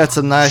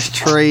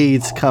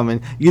trades coming.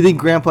 You think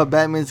Grandpa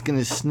Batman's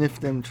gonna sniff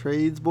them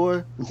trades,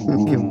 boy?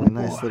 Give him a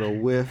nice little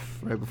whiff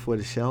right before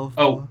the shelf.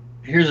 Oh,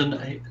 here's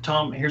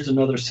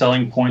another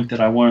selling point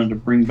that I wanted to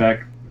bring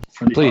back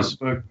for the art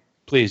book.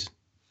 Please.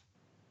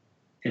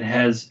 It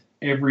has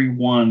every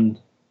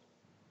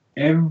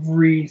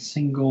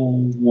single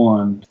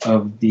one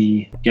of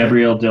the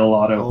Gabriel Del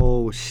Otto.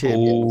 Oh shit!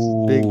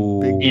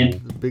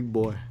 Big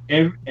boy.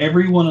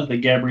 Every one of the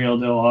Gabriel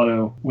Del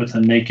Otto with a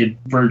naked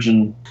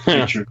virgin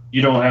picture.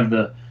 You don't have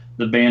the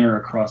banner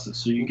across it,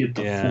 so you get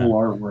the full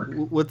artwork.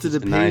 What do the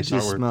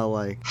pages smell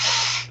like?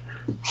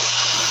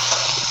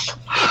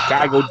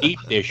 Gotta go deep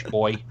dish,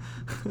 boy.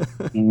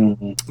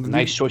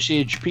 Nice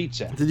sausage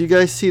pizza. Did you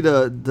guys see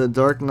the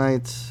Dark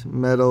Knight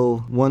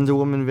metal Wonder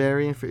Woman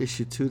variant for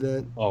issue 2?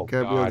 That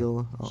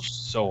Gabriel God,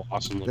 so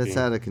awesome looking. That's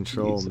out of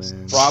control,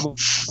 man. Probably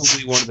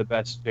one of the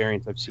best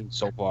variants I've seen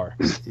so far.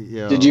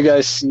 Did you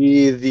guys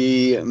see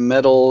the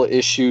metal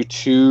issue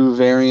 2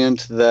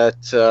 variant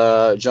that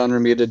John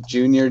Romita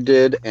Jr.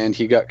 did, and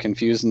he got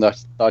confused and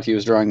thought he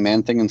was drawing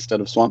Man-Thing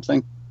instead of Swamp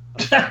Thing?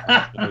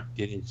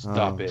 Didn't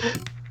stop it.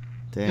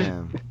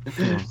 Damn.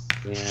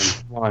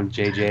 Come on,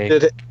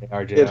 JJ.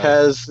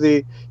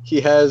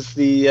 He has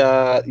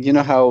the you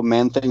know how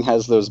Man-Thing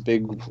has those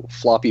big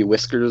floppy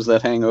whiskers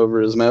that hang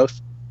over his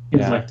mouth?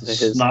 He's like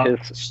the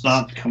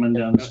snot coming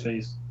down his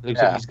face.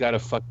 Looks like he's got a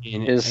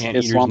fucking his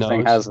Swamp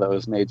Thing has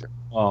those major.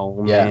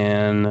 Oh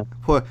man.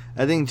 Poor.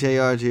 I think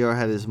JR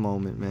had his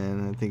moment,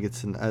 man. I think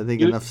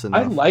enough's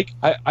enough.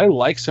 I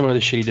like some of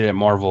the shit he did at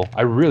Marvel.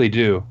 I really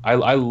do.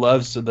 I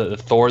love the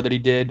Thor that he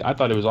did. I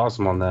thought it was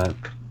awesome on that.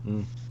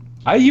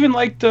 I even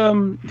liked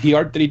the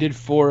art that he did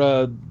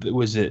for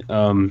was it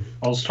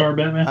All-Star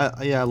Batman?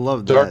 I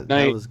love Dark that.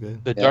 Knight. That was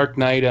good. The Dark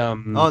Knight.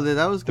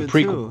 That was good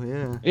prequel. too.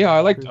 Yeah. Yeah,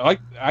 I liked.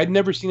 I'd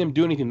never seen him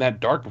do anything that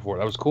dark before.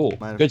 That was cool.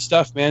 Good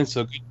stuff, man.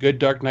 So good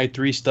Dark Knight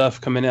 3 stuff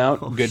coming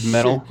out. Good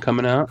metal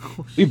coming out.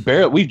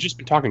 We've just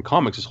been talking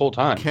comics this whole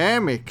time.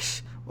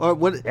 Comics. Or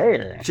what?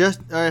 Yeah. All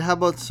right. How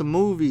about some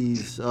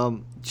movies?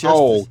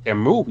 They're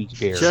movies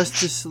here.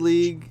 Justice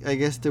League. I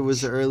guess there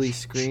was an early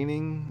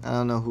screening. I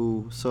don't know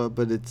who saw it,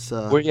 but it's.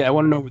 I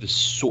want to know where the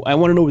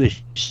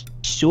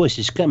source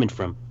is coming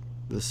from.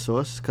 The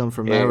source come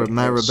from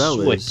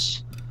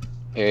Marabellas.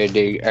 Are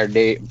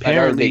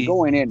they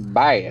going in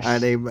biased? Are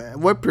they?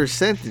 What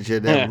percentage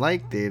of them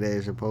liked it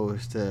as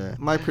opposed to?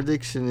 My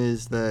prediction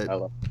is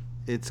that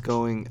it's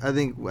going. I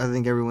think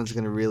everyone's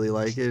gonna really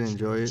like it,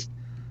 enjoy it.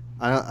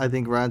 I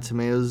think Rotten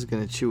Tomatoes is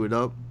gonna chew it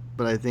up,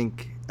 but I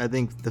think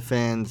the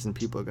fans and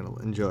people are gonna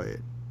enjoy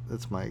it.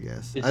 That's my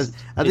guess.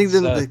 I think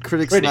the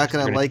critics are not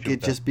gonna like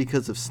it just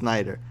because of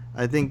Snyder.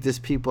 I think there's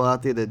people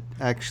out there that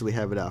actually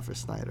have it out for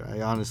Snyder.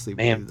 I honestly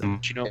believe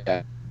that. You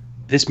know,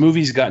 this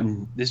movie's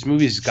gotten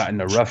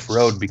a rough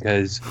road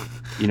because,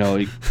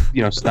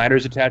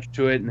 Snyder's attached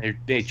to it and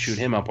they chewed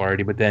him up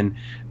already. But then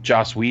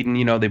Joss Whedon,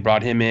 they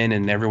brought him in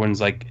and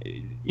everyone's like,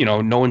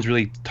 no one's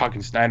really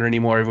talking Snyder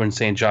anymore. Everyone's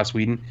saying Joss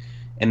Whedon.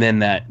 And then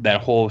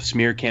that whole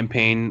smear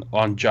campaign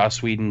on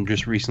Joss Whedon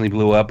just recently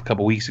blew up a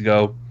couple weeks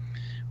ago,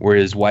 where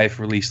his wife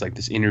released like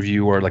this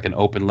interview or like an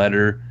open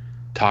letter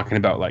talking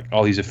about like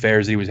all these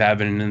affairs he was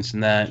having and this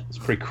and that. It's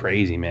pretty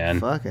crazy, man.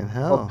 Fucking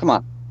hell. Oh, come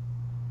on.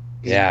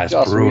 Yeah, it's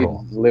Joss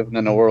brutal. Whedon, living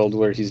in a world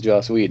where he's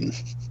Joss Whedon.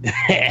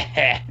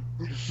 What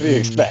do you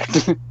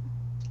expect?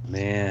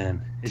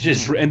 Man, it's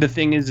just, and the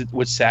thing is,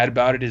 what's sad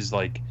about it is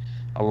like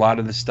a lot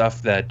of the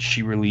stuff that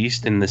she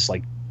released in this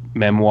like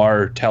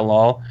memoir or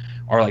tell-all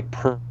are like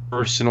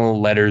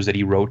personal letters that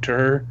he wrote to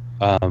her,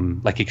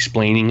 like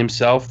explaining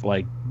himself,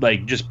 like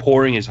just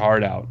pouring his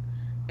heart out,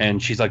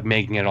 and she's like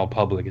making it all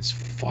public. It's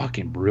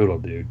fucking brutal,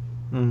 dude.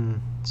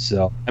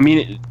 So I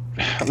mean,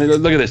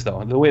 look at this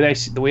though. The way I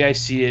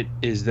see it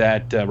is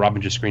that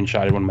Robin just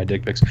screenshotted one of my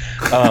dick pics.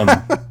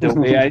 The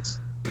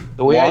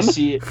way I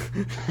see it,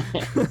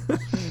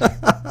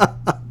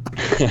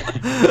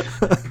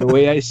 the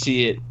way I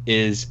see it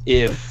is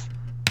if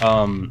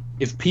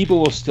people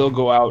will still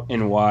go out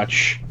and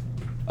watch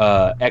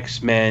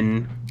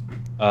X-Men,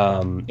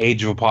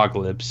 Age of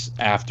Apocalypse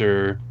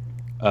after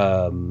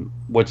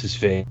what's his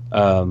face,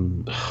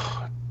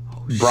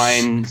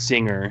 Bryan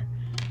Singer,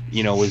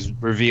 was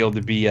revealed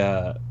to be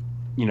a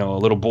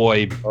little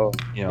boy,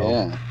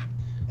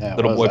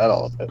 little boy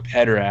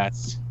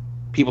pederast.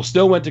 People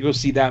still went to go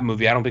see that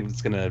movie. I don't think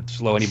it's gonna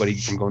slow anybody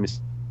from going to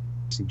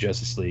see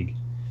Justice League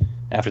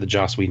after the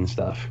Joss Whedon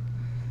stuff.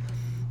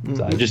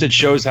 So it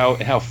shows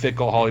how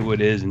fickle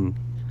Hollywood is and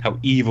how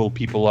evil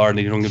people are, and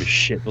they don't give a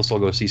shit. They'll still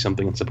go see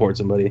something and support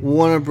somebody.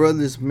 Warner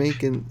Brothers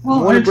making.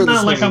 Well, Warner it's Brothers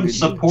not like I'm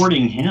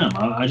supporting him.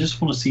 I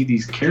just want to see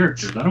these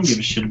characters. I don't give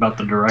a shit about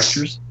the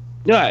directors.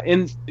 Yeah,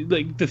 and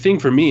like the thing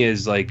for me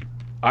is like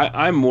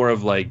I'm more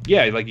of like,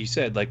 yeah, like you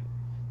said, like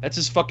that's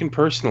his fucking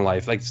personal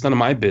life. Like it's none of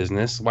my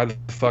business. Why the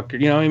fuck? You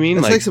know what I mean?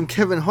 It's like some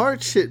Kevin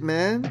Hart shit,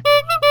 man.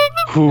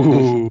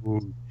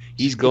 Ooh,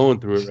 he's going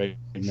through it right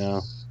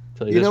now.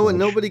 You know what?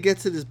 Nobody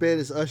gets it as bad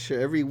as Usher.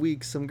 Every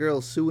week, some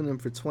girl's suing him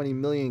for $20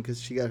 million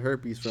because she got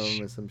herpes from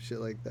him or some shit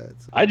like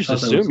that. So. I just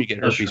assume you get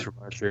herpes from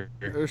Usher.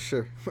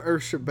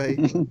 Usher,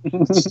 baby.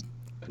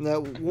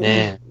 Now,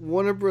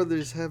 Warner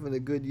Brothers having a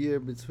good year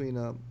between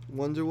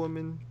Wonder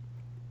Woman,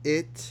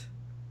 It,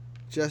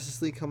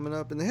 Justice League coming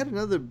up, and they had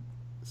another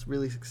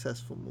really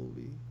successful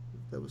movie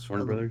that was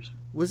Warner Brothers.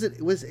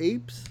 Was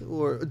Apes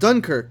or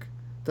Dunkirk?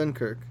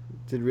 Dunkirk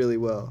did really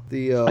well.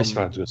 Did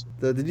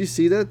you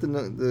see that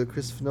the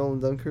Christopher Nolan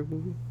Dunkirk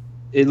movie?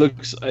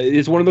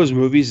 It's one of those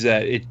movies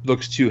that it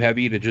looks too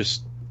heavy to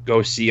just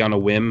go see on a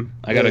whim.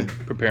 I gotta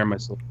prepare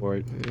myself for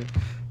it. Yeah.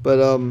 But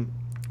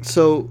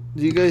so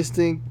do you guys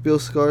think Bill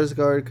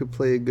Skarsgård could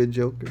play a good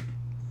Joker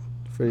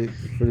for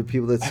the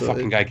people that saw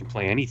fucking guy can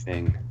play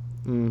anything.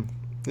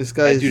 This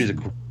guy dude is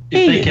a.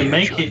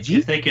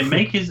 If they can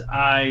make his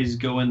eyes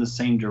go in the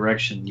same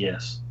direction,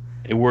 yes.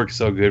 It works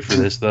so good for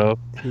this though.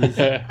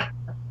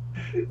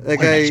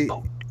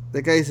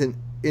 That guy's an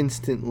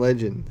instant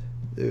legend,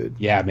 dude.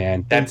 Yeah,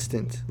 man.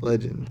 Instant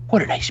legend.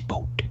 What a nice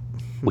boat.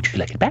 Would you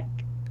like it back?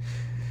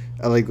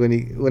 I like when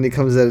he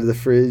comes out of the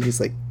fridge, he's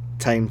like,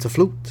 time to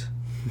float.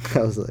 I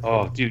was like,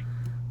 oh, dude.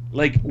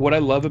 Like, what I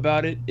love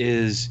about it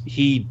is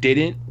he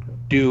didn't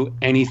do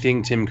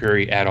anything Tim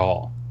Curry at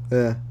all.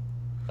 Yeah.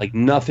 Like,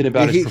 nothing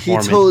about his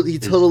performance. He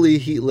totally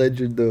Heath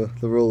Ledgered the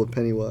role of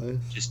Pennywise.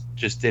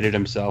 Just did it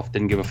himself.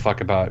 Didn't give a fuck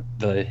about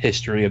the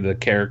history of the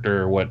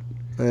character or what.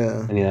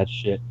 Yeah. Any of that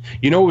shit.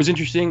 You know what was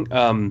interesting?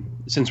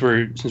 Since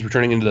we're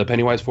turning into the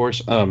Pennywise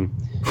Force,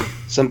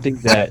 something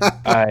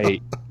that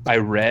I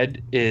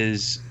read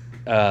is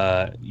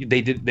there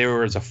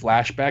was a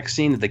flashback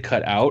scene that they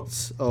cut out.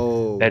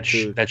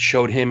 That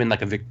showed him in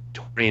like a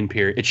Victorian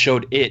period. It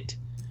showed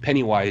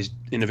Pennywise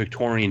in a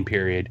Victorian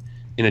period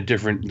in a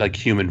different like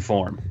human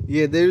form.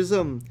 Yeah, there's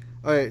All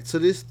right, so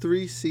there's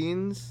 3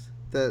 scenes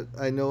that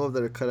I know of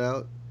that are cut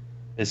out.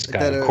 This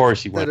guy, of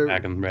course, he went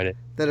back and read it.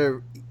 That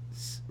are,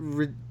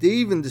 they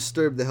even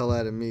disturb the hell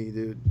out of me,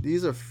 dude.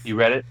 These are. You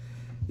read it?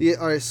 Yeah.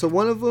 All right. So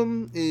one of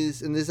them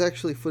is, and there's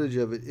actually footage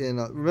of it. And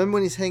remember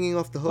when he's hanging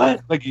off the hook?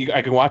 What? Like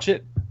I can watch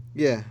it?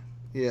 Yeah.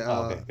 Yeah.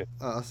 Okay, good.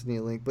 I'll send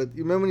you a link. But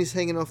you remember when he's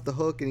hanging off the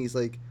hook and he's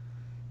like,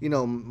 you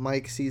know,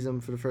 Mike sees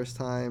him for the first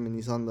time and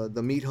he's on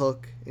the meat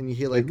hook and you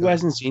hear like. Who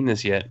hasn't seen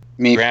this yet?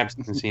 Me. Gramps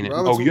hasn't seen it.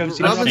 Robert's, you haven't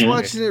seen it? Robert's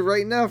watching it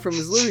right now from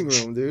his living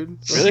room, dude.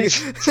 Really?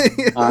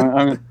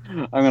 I'm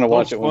gonna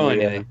watch it spoil when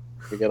anything.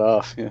 we get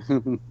off. Yeah.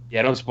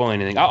 Yeah, don't spoil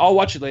anything. I'll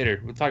watch it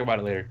later. We'll talk about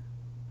it later.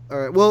 All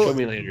right. Well, show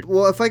me later.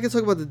 Well, if I could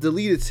talk about the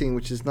deleted scene,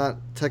 which is not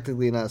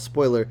technically not a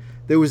spoiler,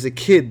 there was a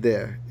kid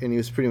there, and he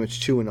was pretty much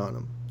chewing on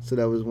him. So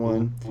that was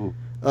one. Ooh.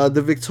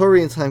 The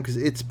Victorian time, because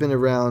it's been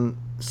around.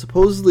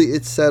 Supposedly,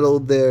 it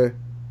settled there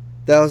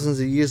thousands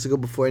of years ago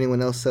before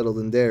anyone else settled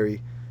in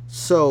Derry.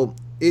 So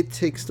it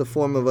takes the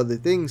form of other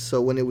things. So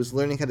when it was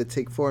learning how to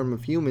take form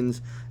of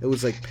humans, it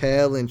was like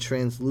pale and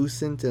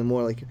translucent and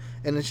more like,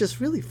 and it's just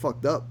really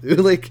fucked up,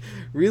 dude. Like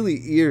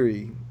really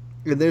eerie.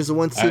 And there's the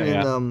one scene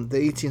in the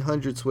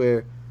 1800s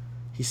where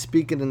he's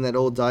speaking in that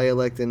old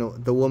dialect,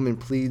 and the woman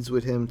pleads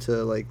with him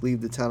to like leave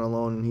the town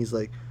alone, and he's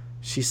like,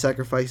 she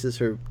sacrifices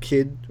her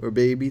kid or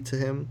baby to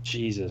him.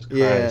 Jesus Christ.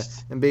 Yeah,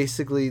 and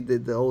basically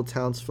the old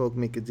townsfolk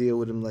make a deal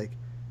with him, like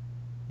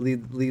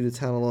leave the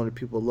town alone, the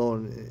people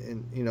alone,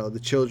 and you know the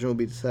children will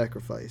be the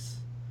sacrifice.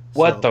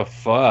 What the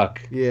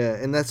fuck? Yeah,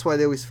 and that's why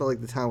they always felt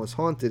like the town was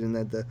haunted, and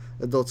that the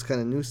adults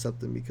kind of knew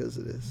something because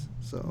of this.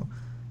 So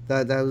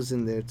that was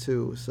in there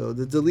too. So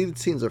the deleted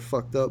scenes are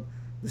fucked up.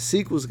 The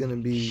sequel's gonna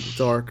be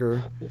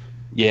darker.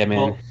 Yeah, man.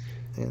 Well,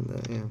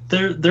 and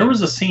there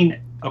was a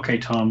scene. Okay,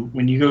 Tom,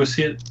 when you go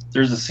see it,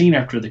 there's a scene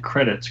after the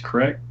credits,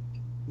 correct?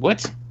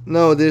 What?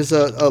 No, there's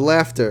a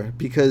laughter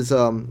because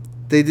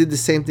they did the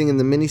same thing in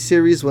the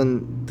miniseries.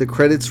 When the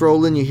credits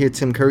roll in, you hear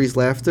Tim Curry's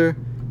laughter.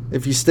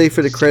 If you stay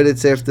for the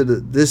credits after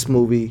this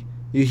movie,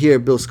 you hear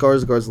Bill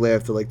Skarsgård's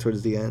laughter like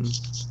towards the end.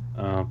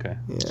 Oh, okay.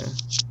 Yeah,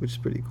 which is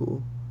pretty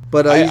cool.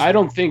 But I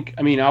don't think.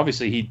 I mean,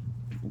 obviously he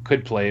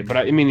could play it, but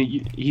I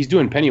mean, he's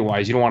doing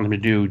Pennywise. You don't want him to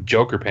do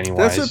Joker Pennywise.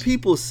 That's what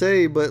people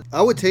say, but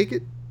I would take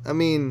it. I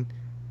mean,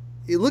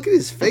 you look at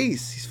his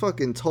face. He's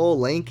fucking tall,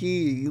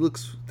 lanky.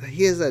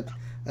 He has that.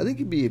 I think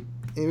he'd be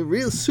a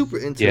real super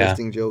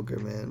interesting Joker,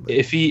 man. But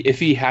if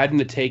he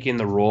hadn't taken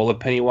the role of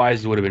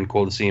Pennywise, it would have been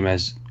cool to see him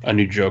as a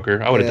new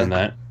Joker. I would have done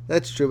that.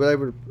 That's true, but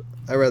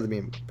I'd rather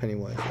be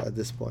Pennywise at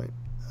this point.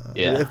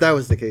 Yeah. If that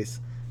was the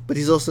case. But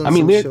he's also in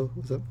some show.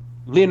 What's up?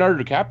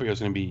 Leonardo DiCaprio is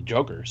going to be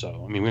Joker, so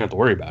I mean, we don't have to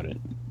worry about it.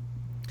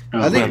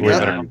 I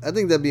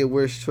think that'd be a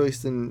worse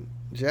choice than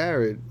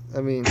Jared.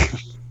 I mean,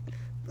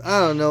 I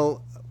don't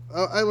know.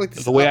 I like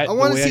to. I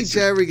want to see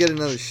Jared get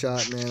another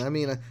shot, man. I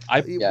mean,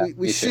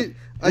 we shit.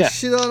 I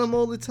shit on him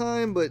all the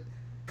time, but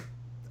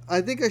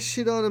I think I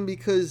shit on him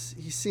because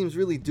he seems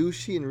really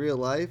douchey in real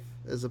life,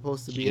 as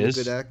opposed to being a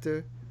good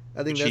actor.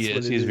 I think that's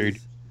what it is.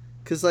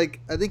 Because like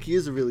I think he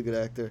is a really good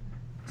actor.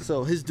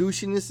 So his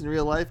douchiness in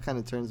real life kind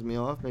of turns me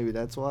off. Maybe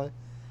that's why.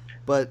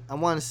 But I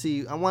want to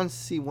see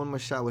one more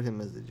shot with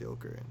him as the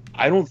Joker.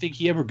 I don't think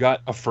he ever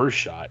got a first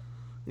shot.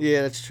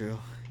 Yeah, that's true.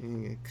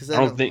 Cause I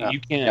don't think you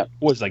can't. Yeah.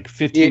 What was like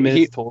 15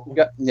 minutes total?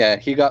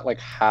 He got like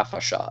half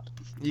a shot.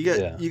 You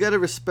got to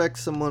respect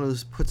someone who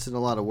puts in a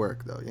lot of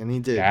work though, and he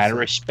did. Gotta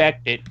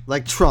respect it.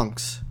 Like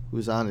Trunks,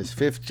 who's on his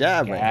 5th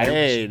job right now.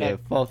 Hey, the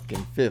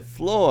fucking 5th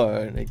floor,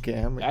 and they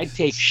can't. I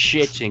take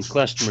shits in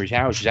customers'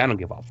 houses. I don't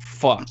give a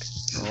fuck.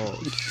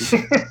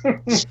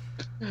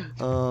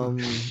 Oh.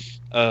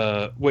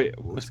 Wait.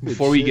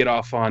 Before we get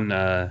off on,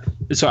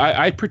 so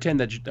I pretend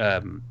that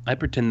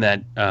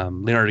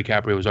Leonardo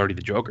DiCaprio was already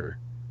the Joker.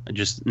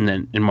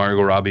 And then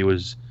Margot Robbie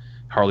was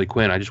Harley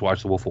Quinn. I just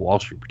watched The Wolf of Wall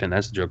Street. Pretend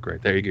that's the Joker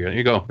right there. You go. There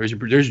you go. There's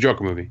a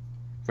Joker movie.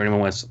 For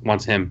anyone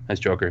wants him as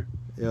Joker.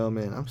 Yo,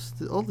 man,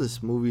 all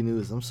this movie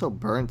news. I'm so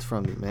burnt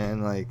from it,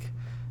 man. Like,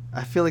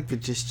 I feel like they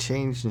just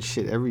changed and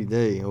shit every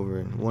day over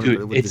in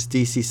this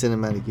DC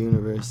cinematic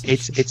universe.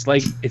 It's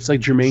like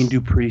Jermaine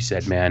Dupri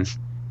said, man.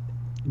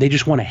 They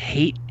just want to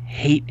hate.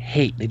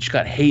 They just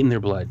got hate in their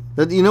blood.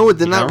 But you know what?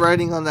 They're not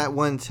riding on that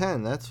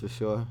 110. That's for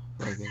sure.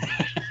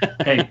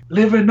 Hey,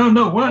 living on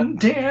the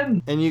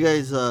 110. And you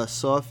guys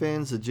Saw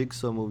fans? The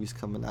Jigsaw movie's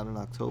coming out in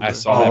October. I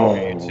saw that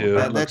movie too.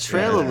 That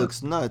trailer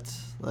looks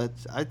nuts.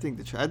 I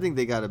think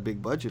they got a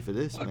big budget for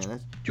this, man.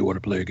 Do you want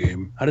to play a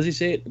game? How does he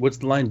say it? What's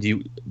the line? Do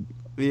you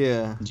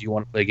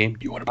want to play a game?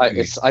 Do you want to play a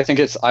game? I think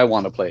it's I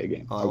want to play a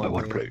game. I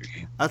want to play a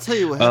game. I'll tell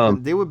you what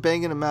happened. They were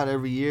banging them out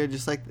every year,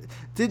 just like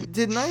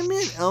did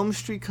Nightmare on Elm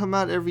Street come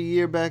out every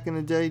year back in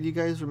the day? Do you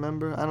guys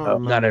remember? I don't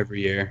remember. Not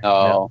every year.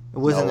 No. It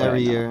wasn't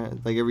every year.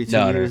 Like every 2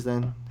 years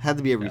then? Had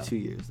to be every 2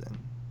 years then.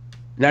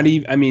 Not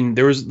even. I mean,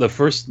 there was the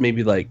first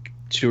maybe like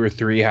 2 or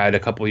 3 had a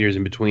couple years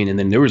in between, and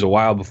then there was a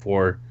while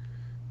before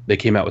they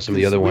came out with some of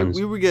the other ones.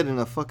 We were getting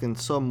a fucking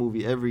Saw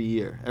movie every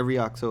year, every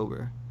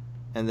October,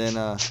 and then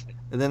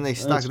they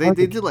stocked. They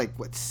did like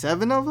what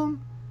 7 of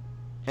them?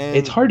 And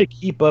it's hard to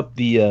keep up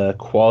the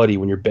quality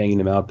when you're banging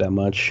them out that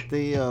much. but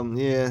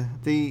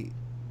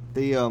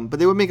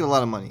they were making a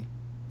lot of money.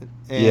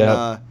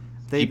 And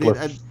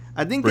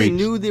I think they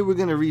knew they were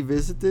gonna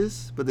revisit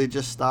this, but they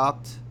just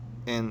stopped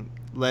and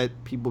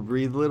let people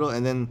breathe a little.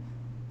 And then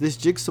this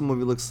Jigsaw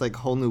movie looks like a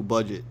whole new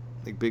budget,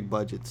 like big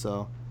budget.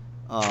 So,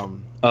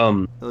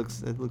 it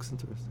looks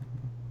interesting.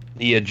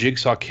 The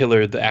Jigsaw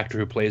Killer, the actor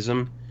who plays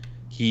him,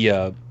 he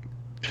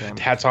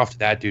hats off to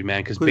that dude,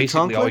 man, because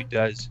basically all he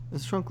does.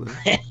 It's Trunkler.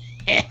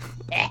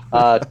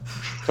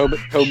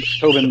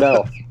 Tobin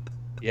Bell.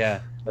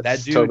 Yeah,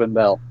 That's that dude. Tobin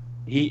Bell.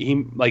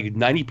 He like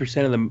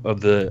 90%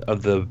 of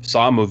the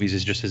Saw movies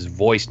is just his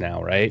voice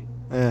now, right?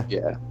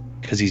 Yeah.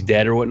 Because he's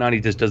dead or whatnot, he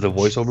just does the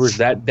voiceovers.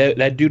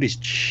 That dude is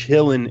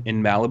chilling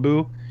in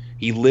Malibu.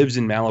 He lives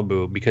in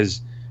Malibu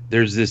because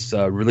there's this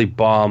really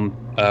bomb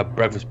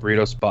breakfast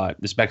burrito spot,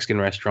 this Mexican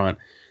restaurant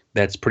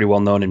that's pretty well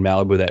known in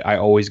Malibu that I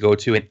always go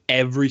to, and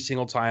every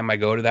single time I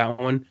go to that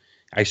one,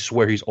 I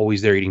swear he's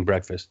always there eating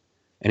breakfast,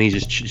 and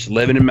he's just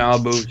living in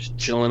Malibu, just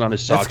chilling on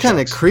his sock. That's kind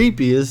of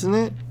creepy, isn't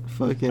it?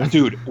 Fucking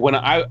dude. When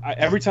I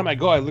every time I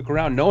go, I look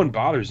around, no one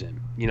bothers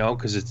him,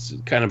 because it's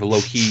kind of a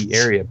low key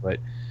area, but.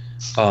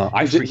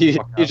 He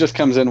just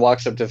comes in,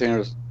 walks up to the and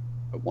goes,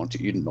 I want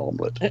to eat an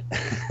omelet.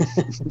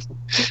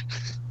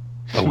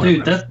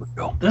 Dude,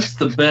 that's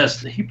the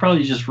best. He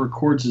probably just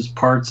records his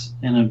parts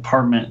in an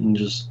apartment and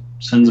just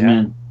sends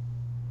them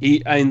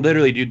in.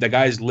 Literally, dude, the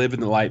guy's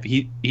living the life.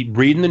 He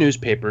reading the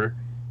newspaper,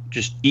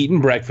 just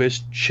eating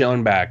breakfast,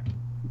 chilling back,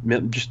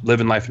 just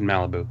living life in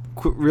Malibu.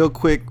 Real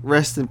quick,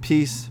 rest in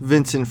peace,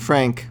 Vincent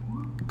Frank.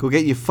 Go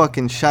get your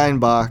fucking shine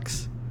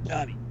box.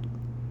 Tommy,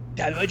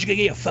 why don't you go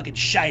get your fucking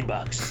shine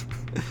box?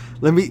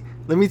 Let me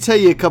tell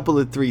you a couple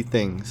of 3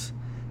 things.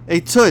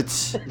 Hey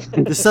Toots,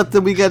 there's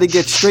something we got to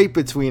get straight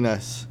between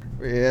us.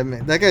 Yeah,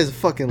 man, that guy's a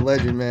fucking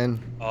legend,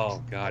 man.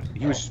 Oh God,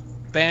 he was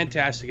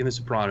fantastic in The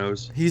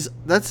Sopranos.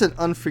 That's an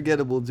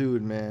unforgettable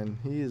dude, man.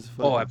 He is.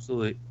 Fucking... Oh,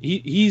 absolutely.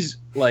 He's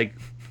like,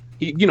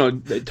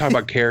 talk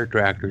about character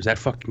actors. That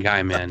fucking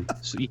guy, man.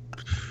 So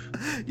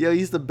Yo,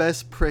 he's the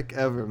best prick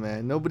ever,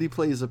 man. Nobody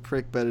plays a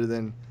prick better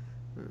than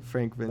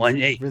Frank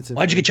Vincent.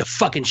 Why'd you get your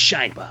fucking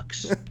shine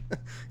box?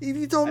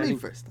 You told me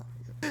first.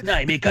 No,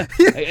 I mean,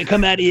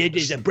 come out of here,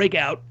 there's a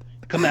breakout.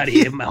 Come out of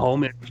here, my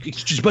home, and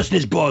he's just busting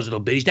his balls a little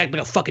bit. He's acting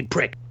like a fucking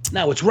prick.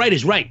 No, what's right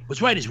is right.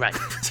 What's right is right.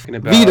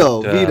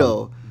 Vito,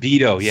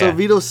 yeah. So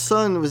Vito's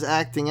son was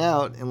acting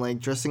out and like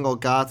dressing all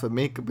goth with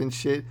makeup and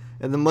shit,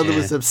 and the mother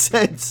was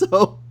upset.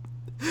 So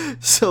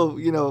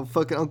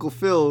fucking Uncle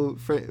Phil,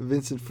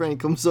 Vincent Frank,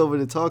 comes over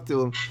to talk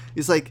to him.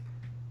 He's like,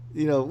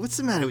 what's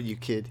the matter with you,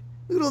 kid?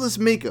 Look at all this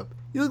makeup.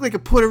 You look like a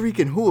Puerto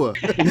Rican whore.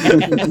 You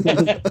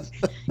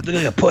look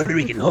like a Puerto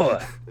Rican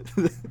whore.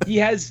 He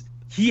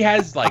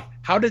has like,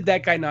 how did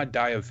that guy not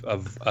die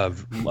of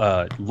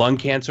lung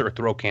cancer or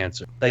throat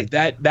cancer? Like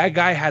that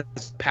guy has a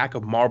pack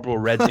of Marlboro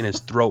Reds in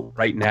his throat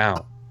right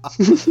now.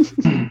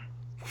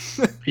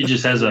 He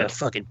just has a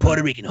fucking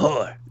Puerto Rican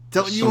whore.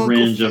 Don't you,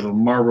 syringe of a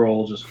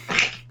Marlboro just.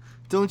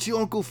 Don't you,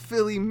 Uncle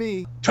Philly,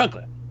 me?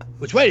 Trunkler,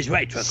 what's right is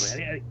right,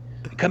 Trunkler.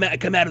 I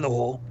come out of the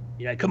hole.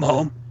 I come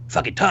home.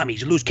 Fucking Tommy,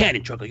 he's a loose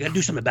cannon, Trunkler. You gotta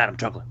do something about him,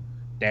 Trunkler.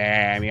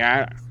 Damn,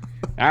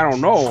 I don't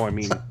know. I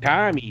mean,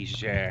 Tommy's,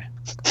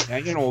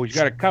 he's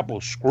got a couple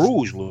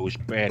screws loose,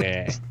 but,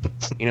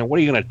 what are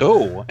you gonna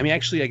do? I mean,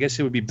 actually, I guess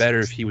it would be better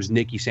if he was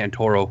Nicky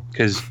Santoro,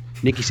 because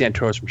Nicky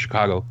Santoro's from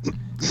Chicago.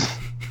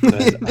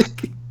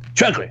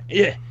 Trunkler,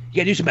 yeah, you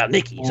gotta do something about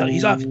Nicky.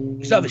 He's off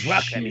his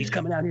rock climbing. He's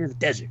coming out here in the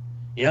desert.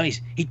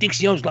 He thinks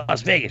he owns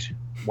Las Vegas.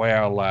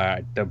 Well,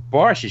 the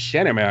boss has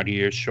sent him out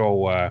here,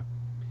 so,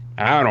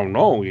 I don't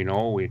know,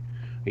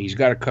 he's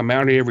got to come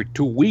out here every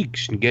 2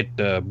 weeks and get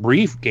the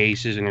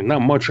briefcases, and there's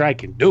not much I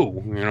can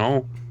do,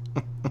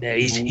 Yeah,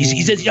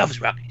 he's off his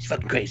rock. He's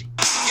fucking crazy.